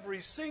every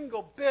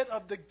single bit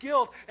of the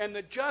guilt and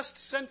the just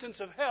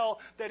sentence of hell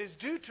that is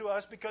due to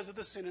us because of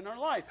the sin in our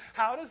life?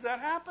 How does that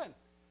happen?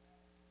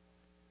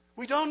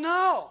 We don't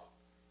know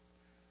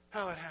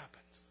how it happens.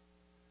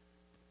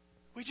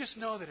 We just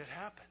know that it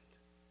happened.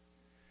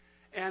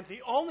 And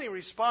the only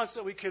response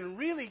that we can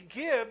really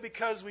give,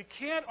 because we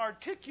can't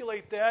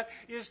articulate that,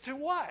 is to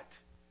what?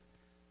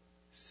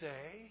 Say,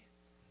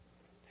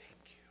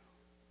 thank you.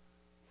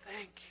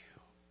 Thank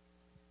you.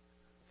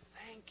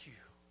 Thank you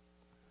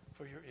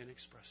for your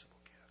inexpressible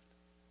gift.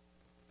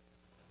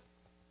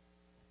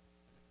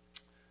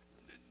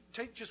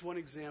 Take just one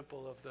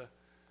example of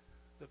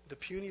the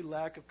puny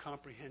lack of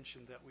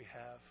comprehension that we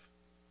have.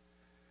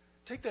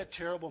 Take that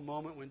terrible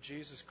moment when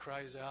Jesus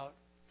cries out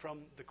from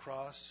the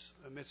cross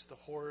amidst the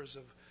horrors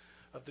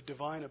of the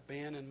divine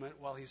abandonment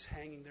while he's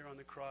hanging there on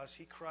the cross.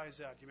 He cries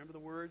out. Do you remember the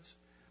words?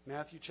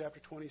 Matthew chapter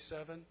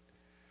 27.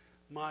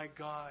 My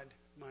God,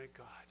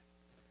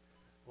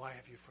 why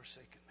have you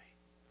forsaken me?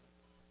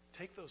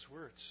 Take those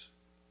words.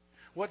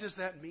 What does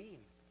that mean?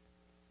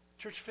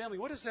 Church family,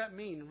 what does that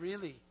mean,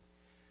 really?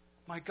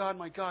 My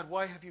God,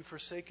 why have you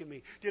forsaken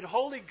me? Did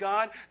holy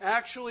God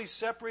actually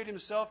separate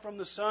himself from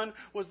the Son?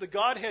 Was the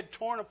Godhead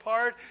torn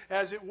apart,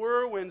 as it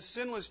were, when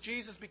sinless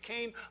Jesus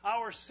became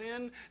our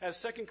sin,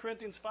 as 2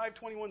 Corinthians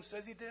 5:21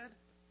 says he did?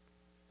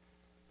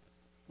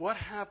 What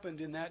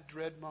happened in that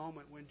dread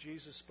moment when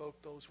Jesus spoke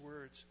those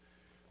words?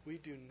 We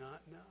do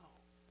not know.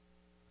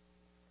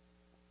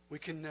 We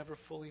can never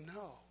fully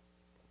know.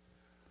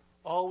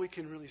 All we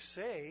can really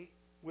say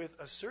with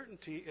a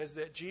certainty is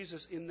that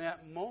Jesus in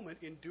that moment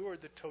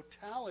endured the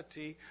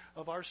totality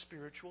of our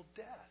spiritual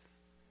death.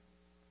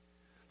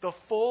 The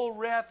full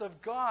wrath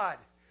of God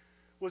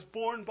was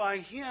borne by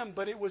him,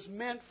 but it was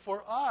meant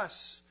for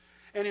us.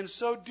 And in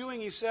so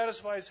doing, he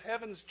satisfies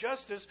heaven's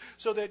justice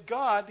so that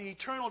God, the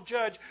eternal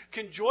judge,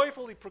 can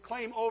joyfully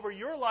proclaim over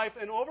your life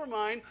and over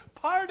mine,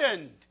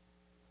 pardoned,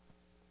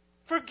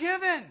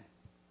 forgiven.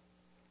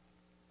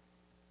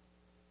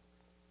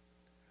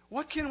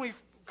 What can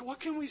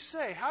we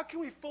say? How can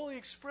we fully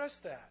express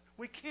that?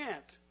 We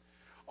can't.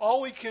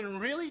 All we can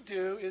really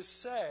do is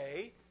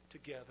say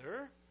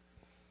together,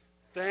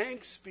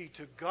 thanks be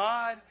to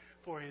God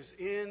for his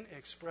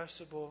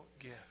inexpressible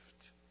gift.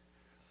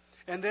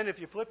 And then if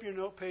you flip your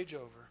note page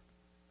over,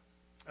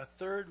 a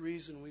third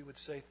reason we would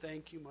say,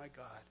 thank you, my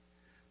God.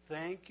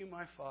 Thank you,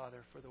 my Father,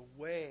 for the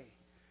way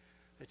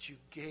that you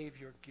gave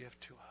your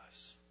gift to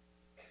us.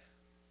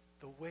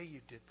 The way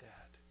you did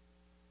that.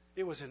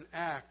 It was an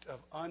act of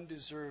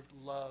undeserved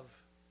love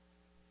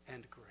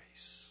and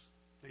grace.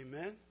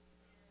 Amen?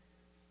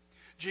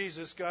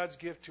 Jesus, God's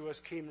gift to us,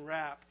 came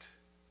wrapped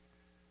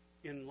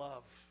in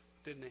love,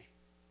 didn't he?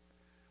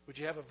 Would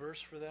you have a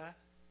verse for that?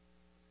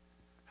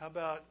 How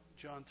about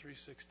John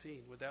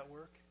 3:16? Would that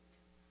work?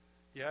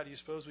 Yeah, do you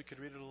suppose we could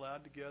read it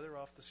aloud together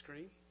off the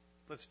screen?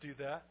 Let's do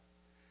that.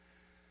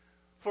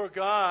 For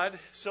God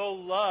so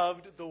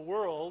loved the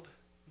world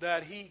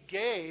that he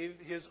gave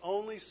his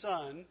only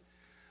Son,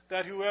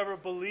 that whoever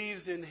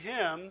believes in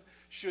him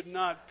should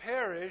not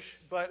perish,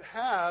 but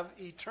have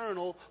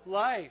eternal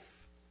life.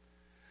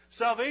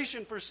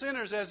 Salvation for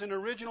sinners as an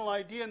original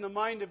idea in the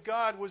mind of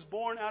God was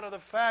born out of the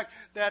fact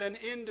that an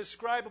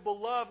indescribable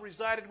love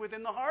resided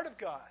within the heart of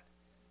God.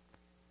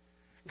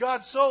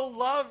 God so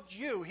loved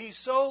you, He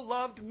so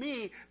loved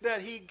me,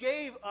 that He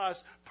gave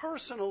us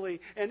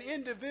personally and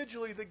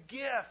individually the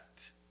gift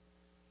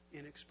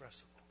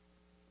inexpressible.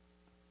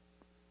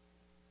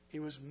 He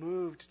was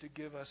moved to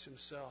give us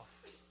Himself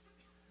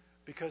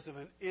because of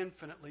an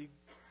infinitely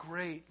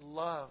great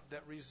love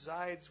that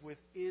resides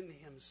within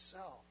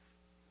Himself.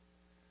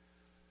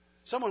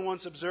 Someone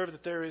once observed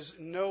that there is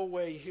no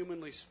way,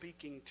 humanly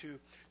speaking,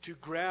 to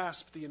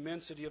grasp the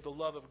immensity of the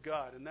love of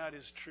God, and that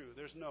is true.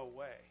 There's no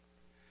way.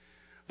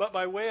 But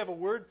by way of a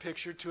word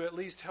picture, to at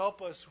least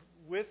help us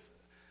with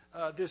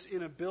this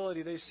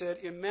inability, they said,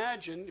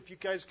 imagine, if you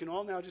guys can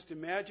all now just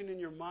imagine in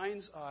your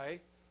mind's eye,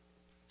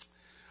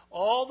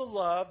 all the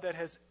love that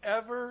has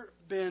ever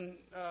been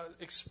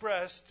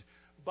expressed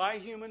by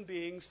human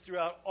beings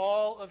throughout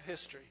all of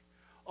history,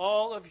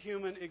 all of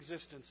human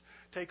existence.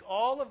 Take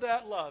all of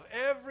that love,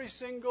 every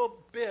single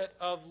bit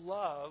of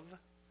love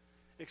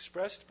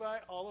expressed by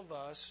all of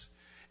us,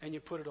 and you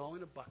put it all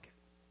in a bucket.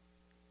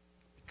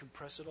 You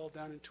compress it all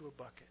down into a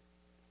bucket.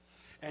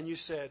 And you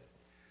said,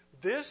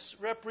 this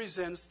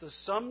represents the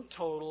sum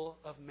total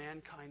of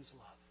mankind's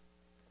love.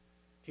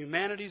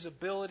 Humanity's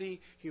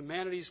ability,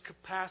 humanity's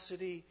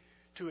capacity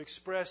to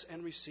express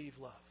and receive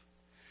love.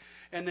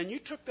 And then you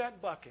took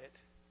that bucket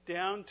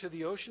down to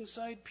the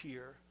Oceanside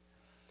Pier,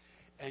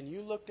 and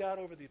you looked out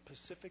over the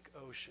Pacific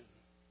Ocean,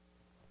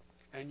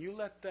 and you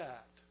let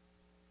that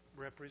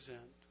represent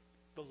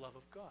the love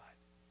of God.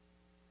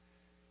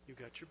 You've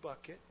got your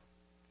bucket,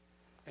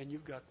 and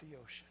you've got the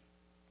ocean.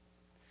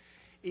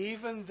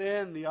 Even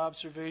then, the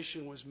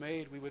observation was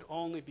made, we would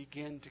only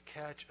begin to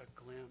catch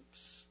a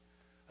glimpse,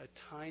 a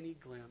tiny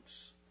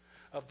glimpse,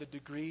 of the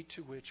degree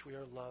to which we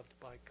are loved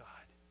by God.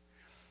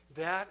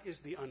 That is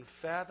the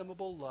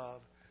unfathomable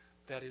love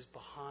that is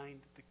behind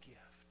the gift.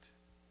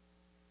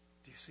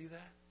 Do you see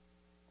that?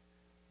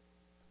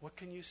 What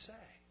can you say?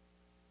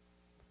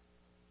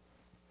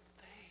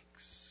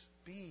 Thanks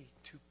be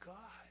to God.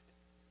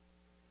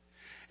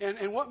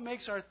 And what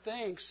makes our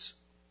thanks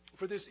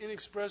for this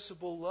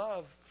inexpressible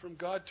love from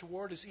God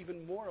toward us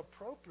even more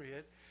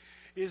appropriate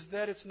is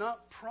that it's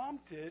not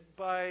prompted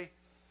by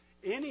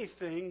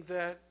anything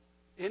that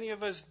any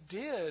of us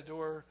did,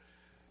 or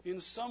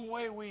in some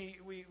way we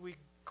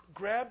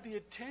grabbed the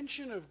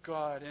attention of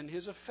God and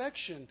His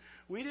affection.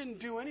 We didn't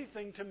do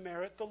anything to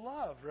merit the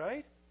love,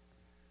 right?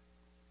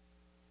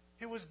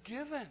 It was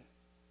given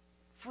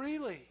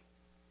freely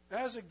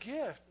as a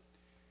gift.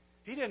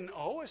 He didn't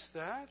owe us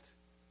that.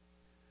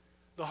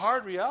 The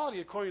hard reality,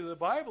 according to the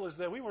Bible, is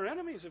that we were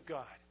enemies of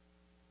God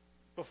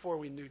before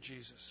we knew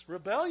Jesus.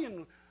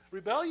 Rebellion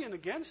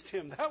against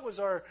Him. That was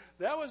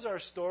our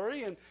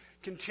story, and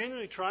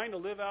continually trying to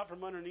live out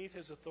from underneath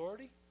His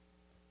authority.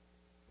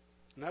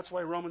 And that's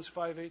why Romans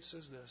 5:8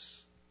 says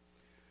this.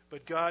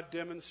 But God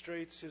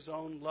demonstrates His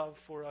own love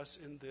for us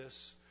in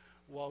this: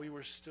 while we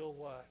were still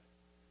what?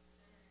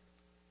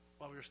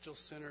 While we were still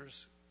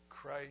sinners,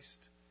 Christ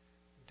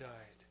died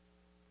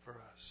for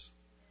us.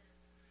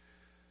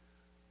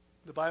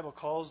 The Bible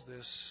calls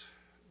this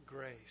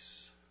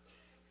grace.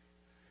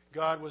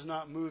 God was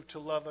not moved to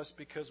love us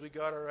because we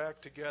got our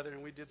act together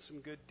and we did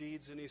some good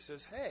deeds, and He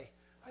says, hey,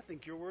 I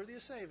think you're worthy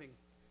of saving.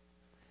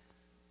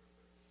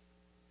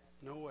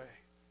 No way.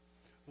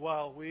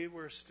 While we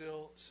were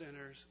still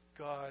sinners,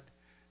 God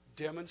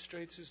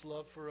demonstrates His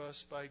love for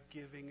us by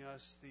giving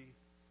us the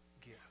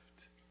gift,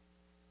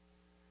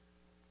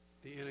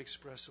 the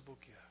inexpressible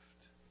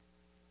gift,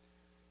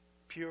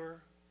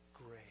 pure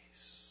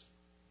grace.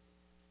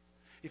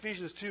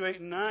 Ephesians 2:8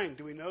 and 9.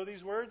 Do we know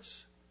these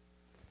words?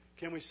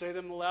 Can we say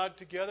them aloud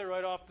together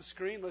right off the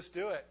screen? Let's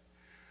do it.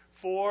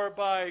 For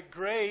by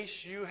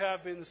grace you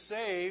have been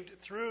saved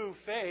through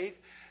faith,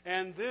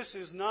 and this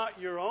is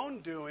not your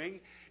own doing.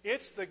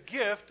 It's the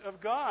gift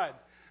of God,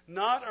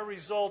 not a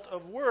result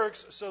of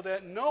works, so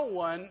that no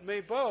one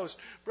may boast.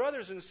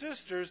 Brothers and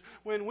sisters,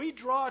 when we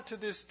draw to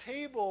this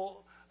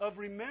table of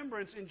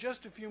remembrance in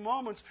just a few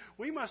moments,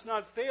 we must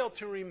not fail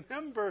to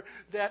remember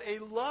that a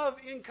love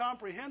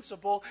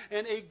incomprehensible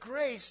and a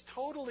grace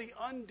totally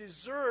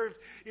undeserved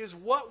is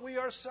what we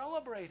are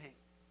celebrating.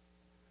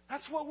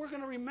 That's what we're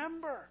going to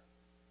remember.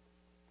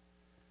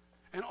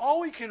 And all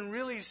we can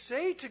really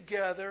say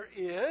together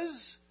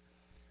is,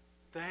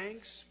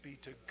 thanks be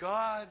to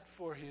God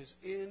for His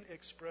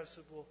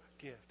inexpressible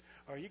gift.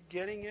 Are you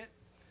getting it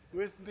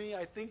with me?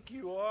 I think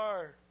you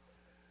are.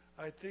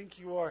 I think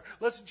you are.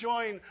 Let's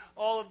join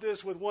all of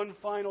this with one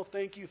final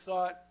thank you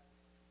thought.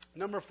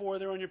 Number 4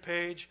 there on your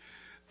page.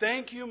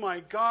 Thank you,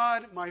 my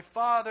God, my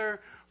Father,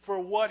 for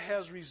what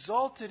has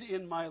resulted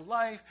in my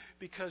life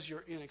because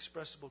your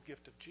inexpressible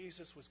gift of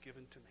Jesus was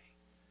given to me.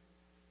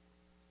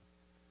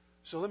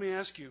 So let me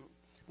ask you,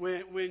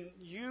 when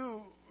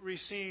you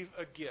receive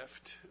a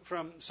gift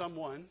from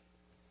someone,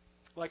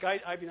 like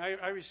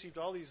I received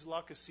all these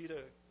La Casita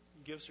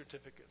gift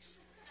certificates,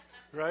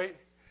 right?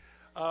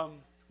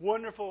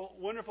 Wonderful,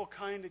 wonderful,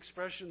 kind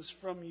expressions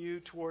from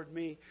you toward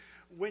me.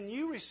 When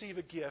you receive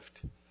a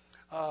gift,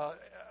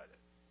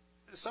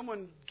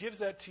 someone gives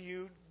that to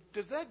you,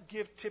 does that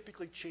gift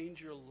typically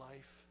change your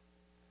life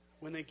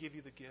when they give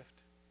you the gift?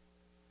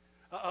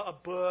 a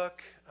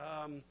book,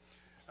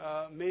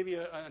 maybe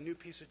a new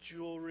piece of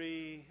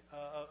jewelry,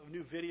 a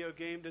new video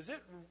game.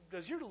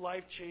 Does your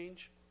life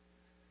change?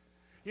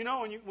 You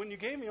know, when you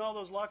gave me all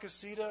those La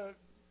Casita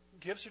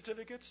gift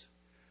certificates,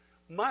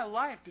 my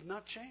life did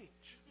not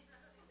change.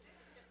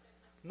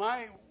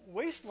 My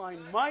waistline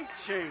might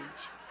change,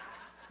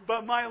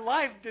 but my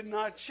life did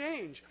not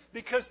change.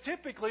 Because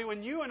typically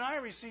when you and I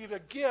receive a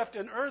gift,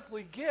 an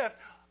earthly gift,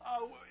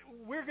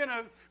 we're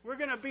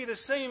gonna be the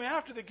same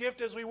after the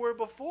gift as we were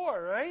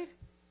before, right?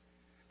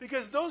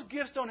 Because those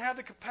gifts don't have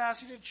the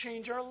capacity to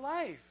change our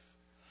life.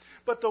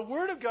 But the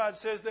Word of God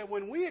says that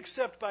when we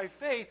accept by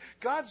faith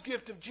God's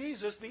gift of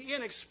Jesus, the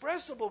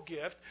inexpressible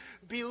gift,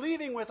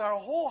 believing with our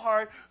whole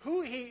heart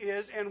who He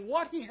is and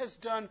what He has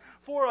done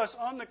for us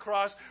on the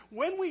cross,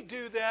 when we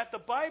do that, the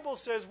Bible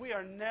says we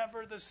are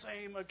never the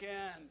same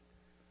again.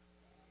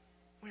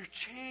 We're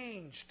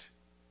changed.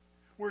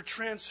 We're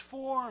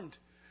transformed.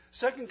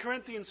 2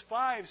 Corinthians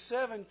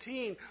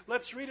 5:17.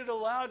 Let's read it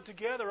aloud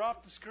together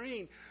off the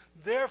screen.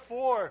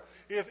 Therefore,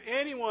 if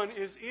anyone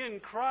is in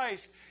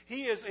Christ,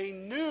 he is a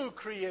new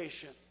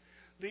creation.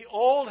 The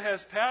old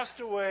has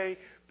passed away.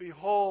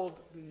 Behold,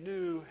 the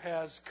new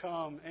has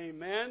come.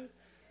 Amen?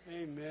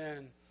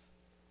 Amen.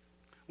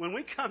 When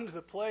we come to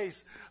the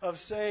place of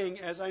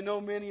saying, as I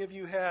know many of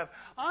you have,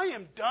 I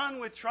am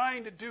done with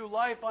trying to do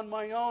life on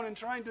my own and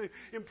trying to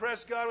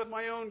impress God with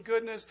my own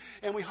goodness,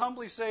 and we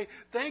humbly say,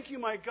 thank you,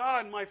 my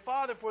God and my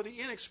Father, for the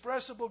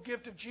inexpressible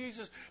gift of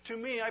Jesus to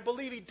me. I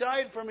believe He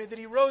died for me, that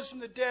He rose from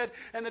the dead,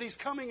 and that He's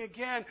coming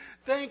again.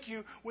 Thank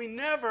you. We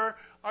never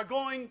are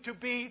going to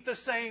be the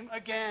same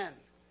again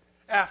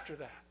after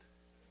that.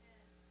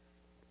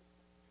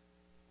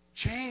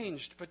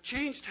 Changed, but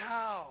changed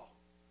how?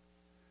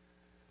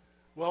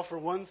 Well, for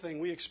one thing,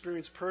 we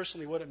experience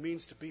personally what it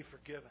means to be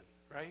forgiven,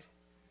 right?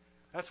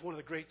 That's one of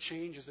the great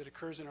changes that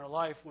occurs in our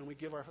life when we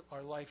give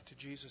our life to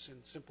Jesus in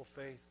simple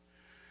faith.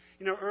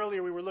 You know,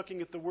 earlier we were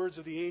looking at the words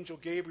of the angel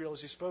Gabriel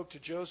as he spoke to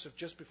Joseph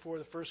just before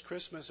the first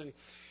Christmas, and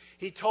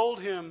he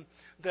told him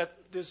that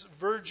this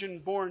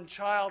virgin-born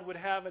child would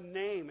have a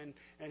name,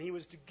 and he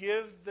was to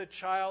give the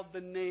child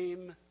the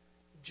name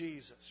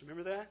Jesus.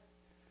 Remember that?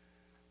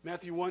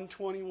 Matthew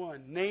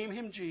 1:21. Name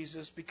him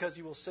Jesus because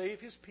he will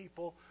save his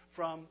people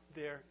from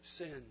their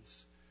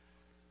sins.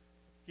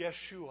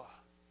 Yeshua.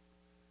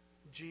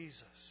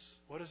 Jesus.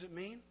 What does it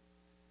mean?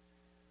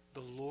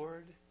 The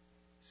Lord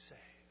saves.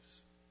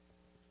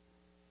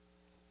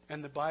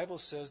 And the Bible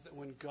says that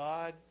when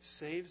God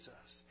saves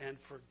us and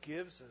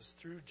forgives us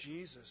through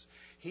Jesus,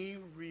 He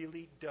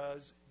really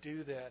does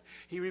do that.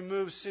 He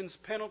removes sin's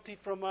penalty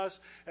from us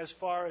as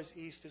far as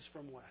east is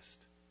from west.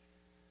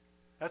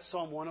 That's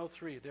Psalm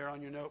 103 there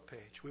on your note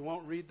page. We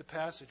won't read the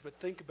passage, but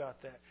think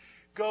about that.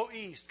 Go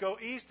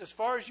east as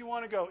far as you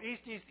want to go.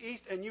 East, east,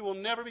 east, and you will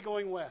never be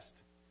going west.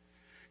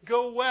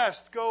 Go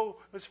west. Go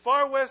as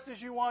far west as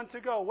you want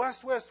to go.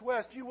 West, west,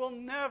 west. You will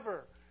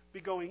never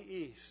be going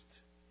east.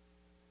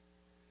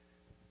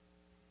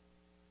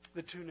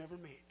 The two never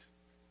meet.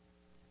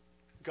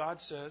 God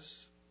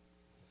says,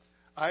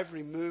 I've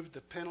removed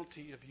the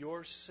penalty of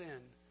your sin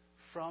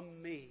from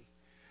me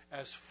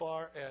as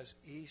far as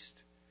east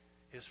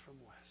is from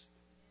west.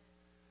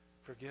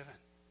 Forgiven.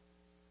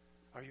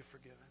 Are you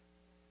forgiven?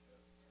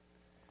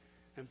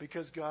 And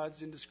because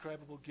God's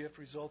indescribable gift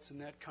results in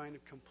that kind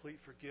of complete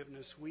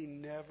forgiveness, we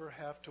never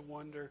have to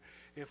wonder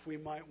if we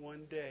might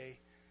one day,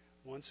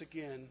 once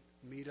again,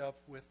 meet up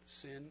with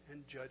sin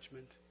and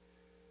judgment,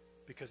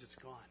 because it's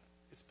gone.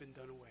 It's been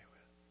done away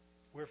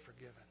with. We're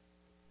forgiven.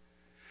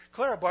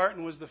 Clara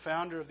Barton was the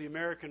founder of the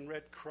American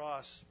Red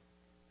Cross,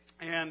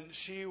 and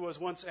she was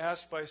once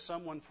asked by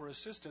someone for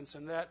assistance,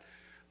 and that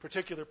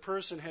particular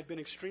person had been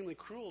extremely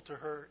cruel to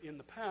her in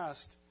the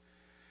past.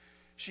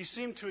 She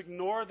seemed to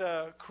ignore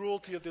the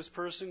cruelty of this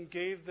person,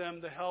 gave them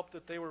the help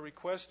that they were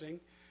requesting.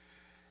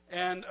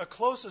 And a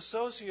close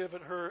associate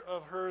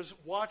of hers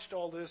watched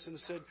all this and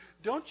said,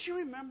 don't you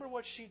remember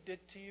what she did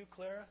to you,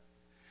 Clara?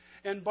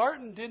 And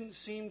Barton didn't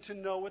seem to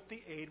know what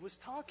the aide was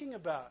talking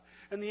about.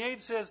 And the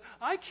aide says,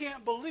 I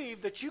can't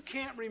believe that you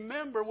can't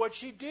remember what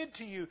she did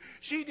to you.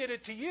 She did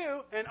it to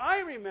you, and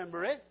I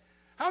remember it.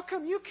 How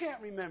come you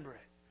can't remember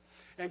it?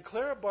 And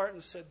Clara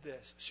Barton said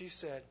this. She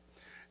said,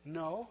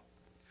 no,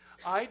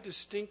 I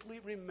distinctly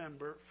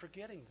remember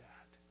forgetting that.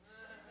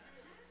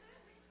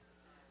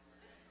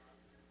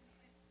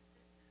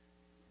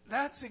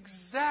 That's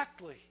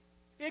exactly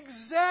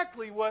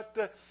what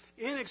the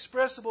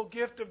inexpressible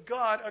gift of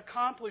God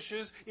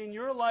accomplishes in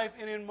your life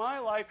and in my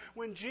life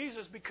when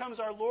Jesus becomes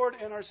our Lord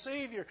and our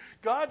Savior.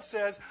 God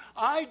says,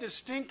 I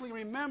distinctly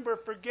remember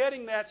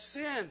forgetting that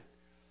sin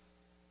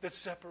that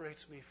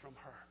separates me from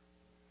her,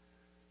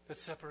 that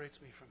separates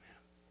me from Him.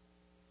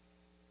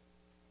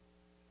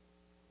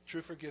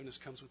 True forgiveness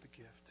comes with the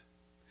gift.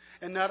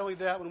 And not only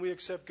that, when we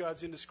accept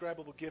God's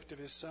indescribable gift of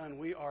His Son,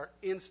 we are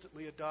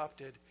instantly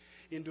adopted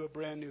into a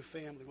brand new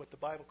family, what the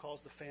Bible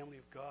calls the family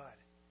of God.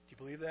 Do you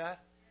believe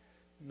that?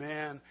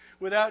 Man,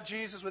 without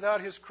Jesus,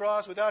 without His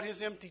cross, without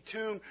His empty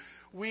tomb,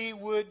 we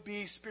would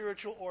be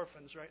spiritual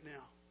orphans right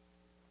now.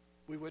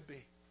 We would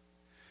be.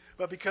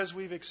 But because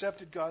we've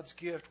accepted God's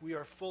gift, we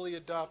are fully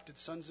adopted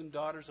sons and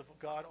daughters of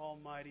God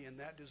Almighty, and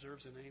that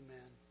deserves an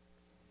amen.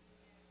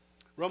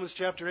 Romans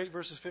chapter 8,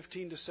 verses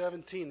 15 to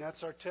 17,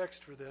 that's our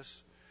text for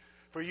this.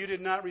 For you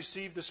did not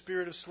receive the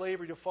spirit of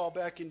slavery to fall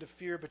back into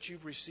fear, but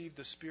you've received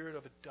the spirit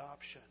of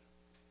adoption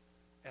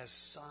as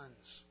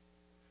sons,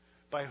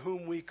 by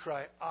whom we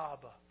cry,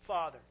 Abba,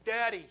 Father,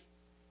 Daddy.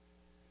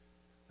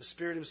 The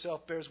Spirit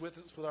Himself bears with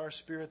us with our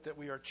spirit that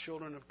we are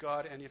children of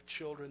God, and if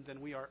children,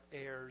 then we are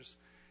heirs,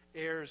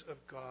 heirs of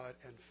God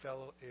and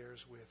fellow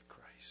heirs with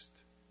Christ.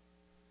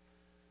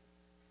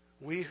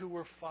 We who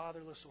were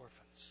fatherless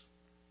orphans,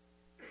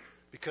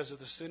 because of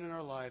the sin in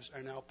our lives,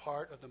 are now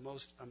part of the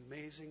most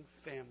amazing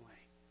family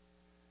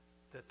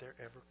that there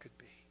ever could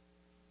be.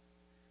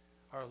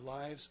 Our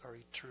lives are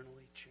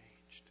eternally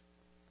changed.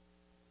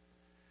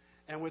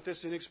 And with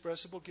this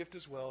inexpressible gift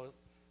as well,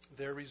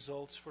 there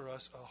results for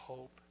us a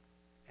hope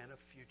and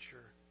a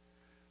future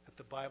that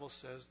the Bible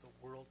says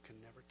the world can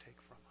never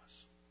take from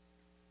us.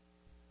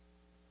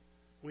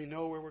 We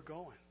know where we're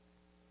going.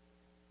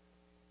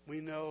 We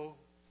know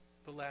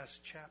the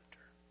last chapter,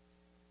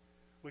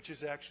 which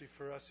is actually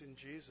for us in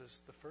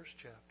Jesus, the first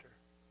chapter,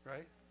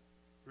 right?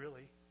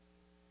 Really.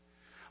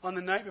 On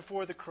the night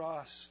before the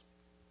cross,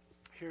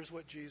 here's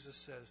what Jesus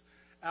says.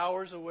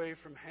 Hours away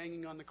from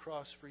hanging on the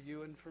cross for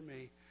you and for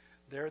me,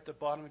 there at the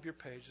bottom of your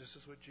page, this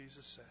is what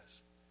Jesus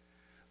says.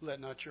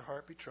 Let not your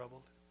heart be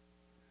troubled.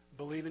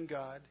 Believe in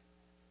God.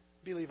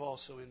 Believe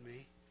also in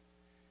me.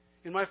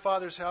 In my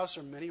Father's house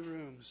are many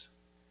rooms.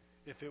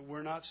 If it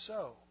were not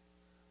so,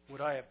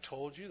 would I have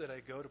told you that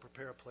I go to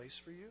prepare a place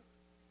for you?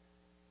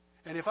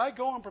 And if I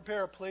go and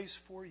prepare a place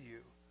for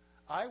you,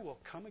 I will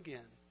come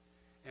again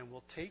and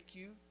will take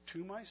you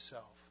to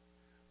myself,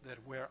 that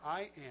where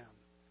I am,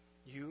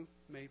 you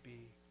may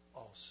be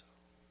also.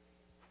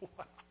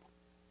 Wow.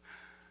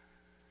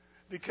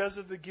 Because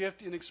of the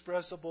gift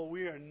inexpressible,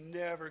 we are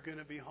never going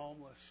to be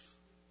homeless.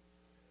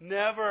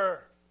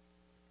 Never.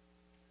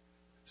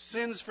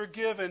 Sins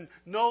forgiven,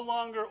 no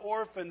longer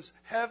orphans,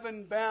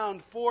 heaven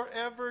bound,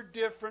 forever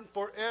different,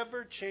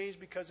 forever changed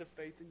because of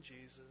faith in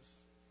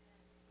Jesus.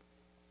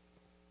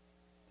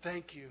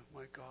 Thank you,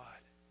 my God,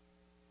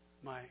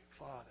 my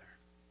Father,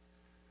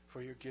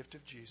 for your gift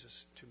of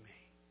Jesus to me.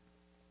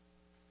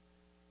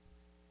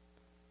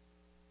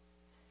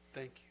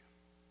 Thank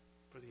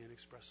you for the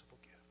inexpressible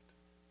gift.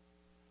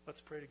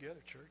 Let's pray together,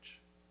 church.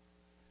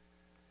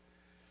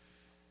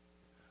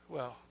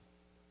 Well,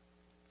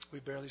 we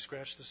barely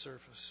scratched the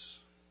surface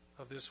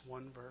of this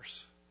one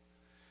verse.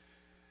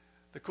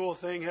 The cool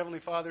thing, Heavenly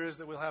Father, is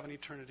that we'll have an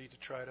eternity to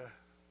try to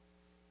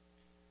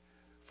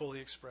fully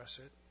express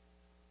it,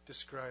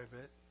 describe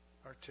it,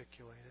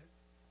 articulate it.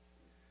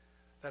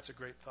 That's a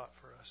great thought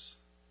for us.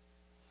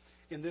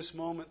 In this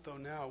moment, though,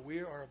 now, we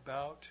are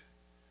about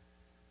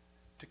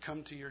to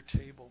come to your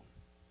table.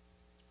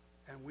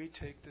 And we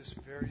take this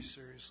very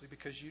seriously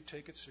because you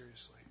take it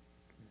seriously.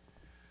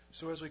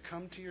 So as we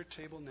come to your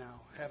table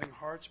now, having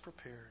hearts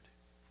prepared,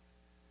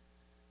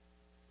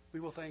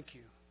 we will thank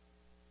you.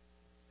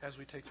 As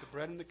we take the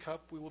bread and the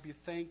cup, we will be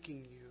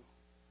thanking you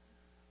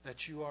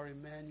that you are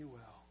Emmanuel,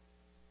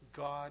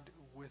 God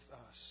with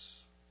us,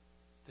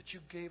 that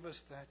you gave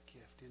us that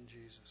gift in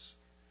Jesus.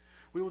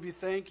 We will be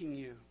thanking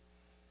you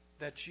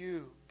that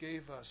you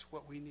gave us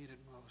what we needed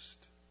most,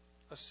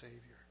 a Savior.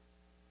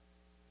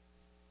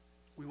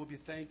 We will be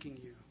thanking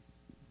you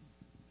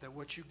that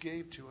what you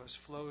gave to us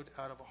flowed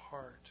out of a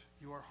heart,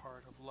 your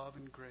heart of love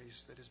and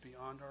grace that is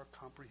beyond our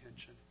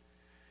comprehension.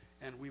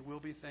 And we will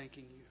be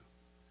thanking you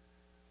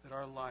that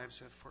our lives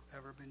have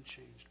forever been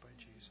changed by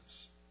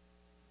Jesus.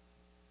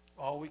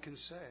 All we can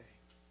say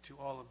to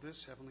all of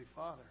this, Heavenly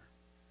Father,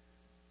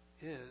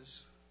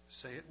 is,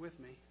 say it with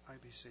me,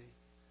 IBC,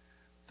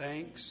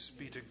 thanks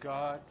be to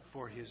God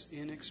for His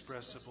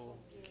inexpressible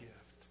gift.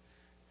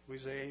 We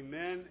say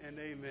amen and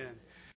amen.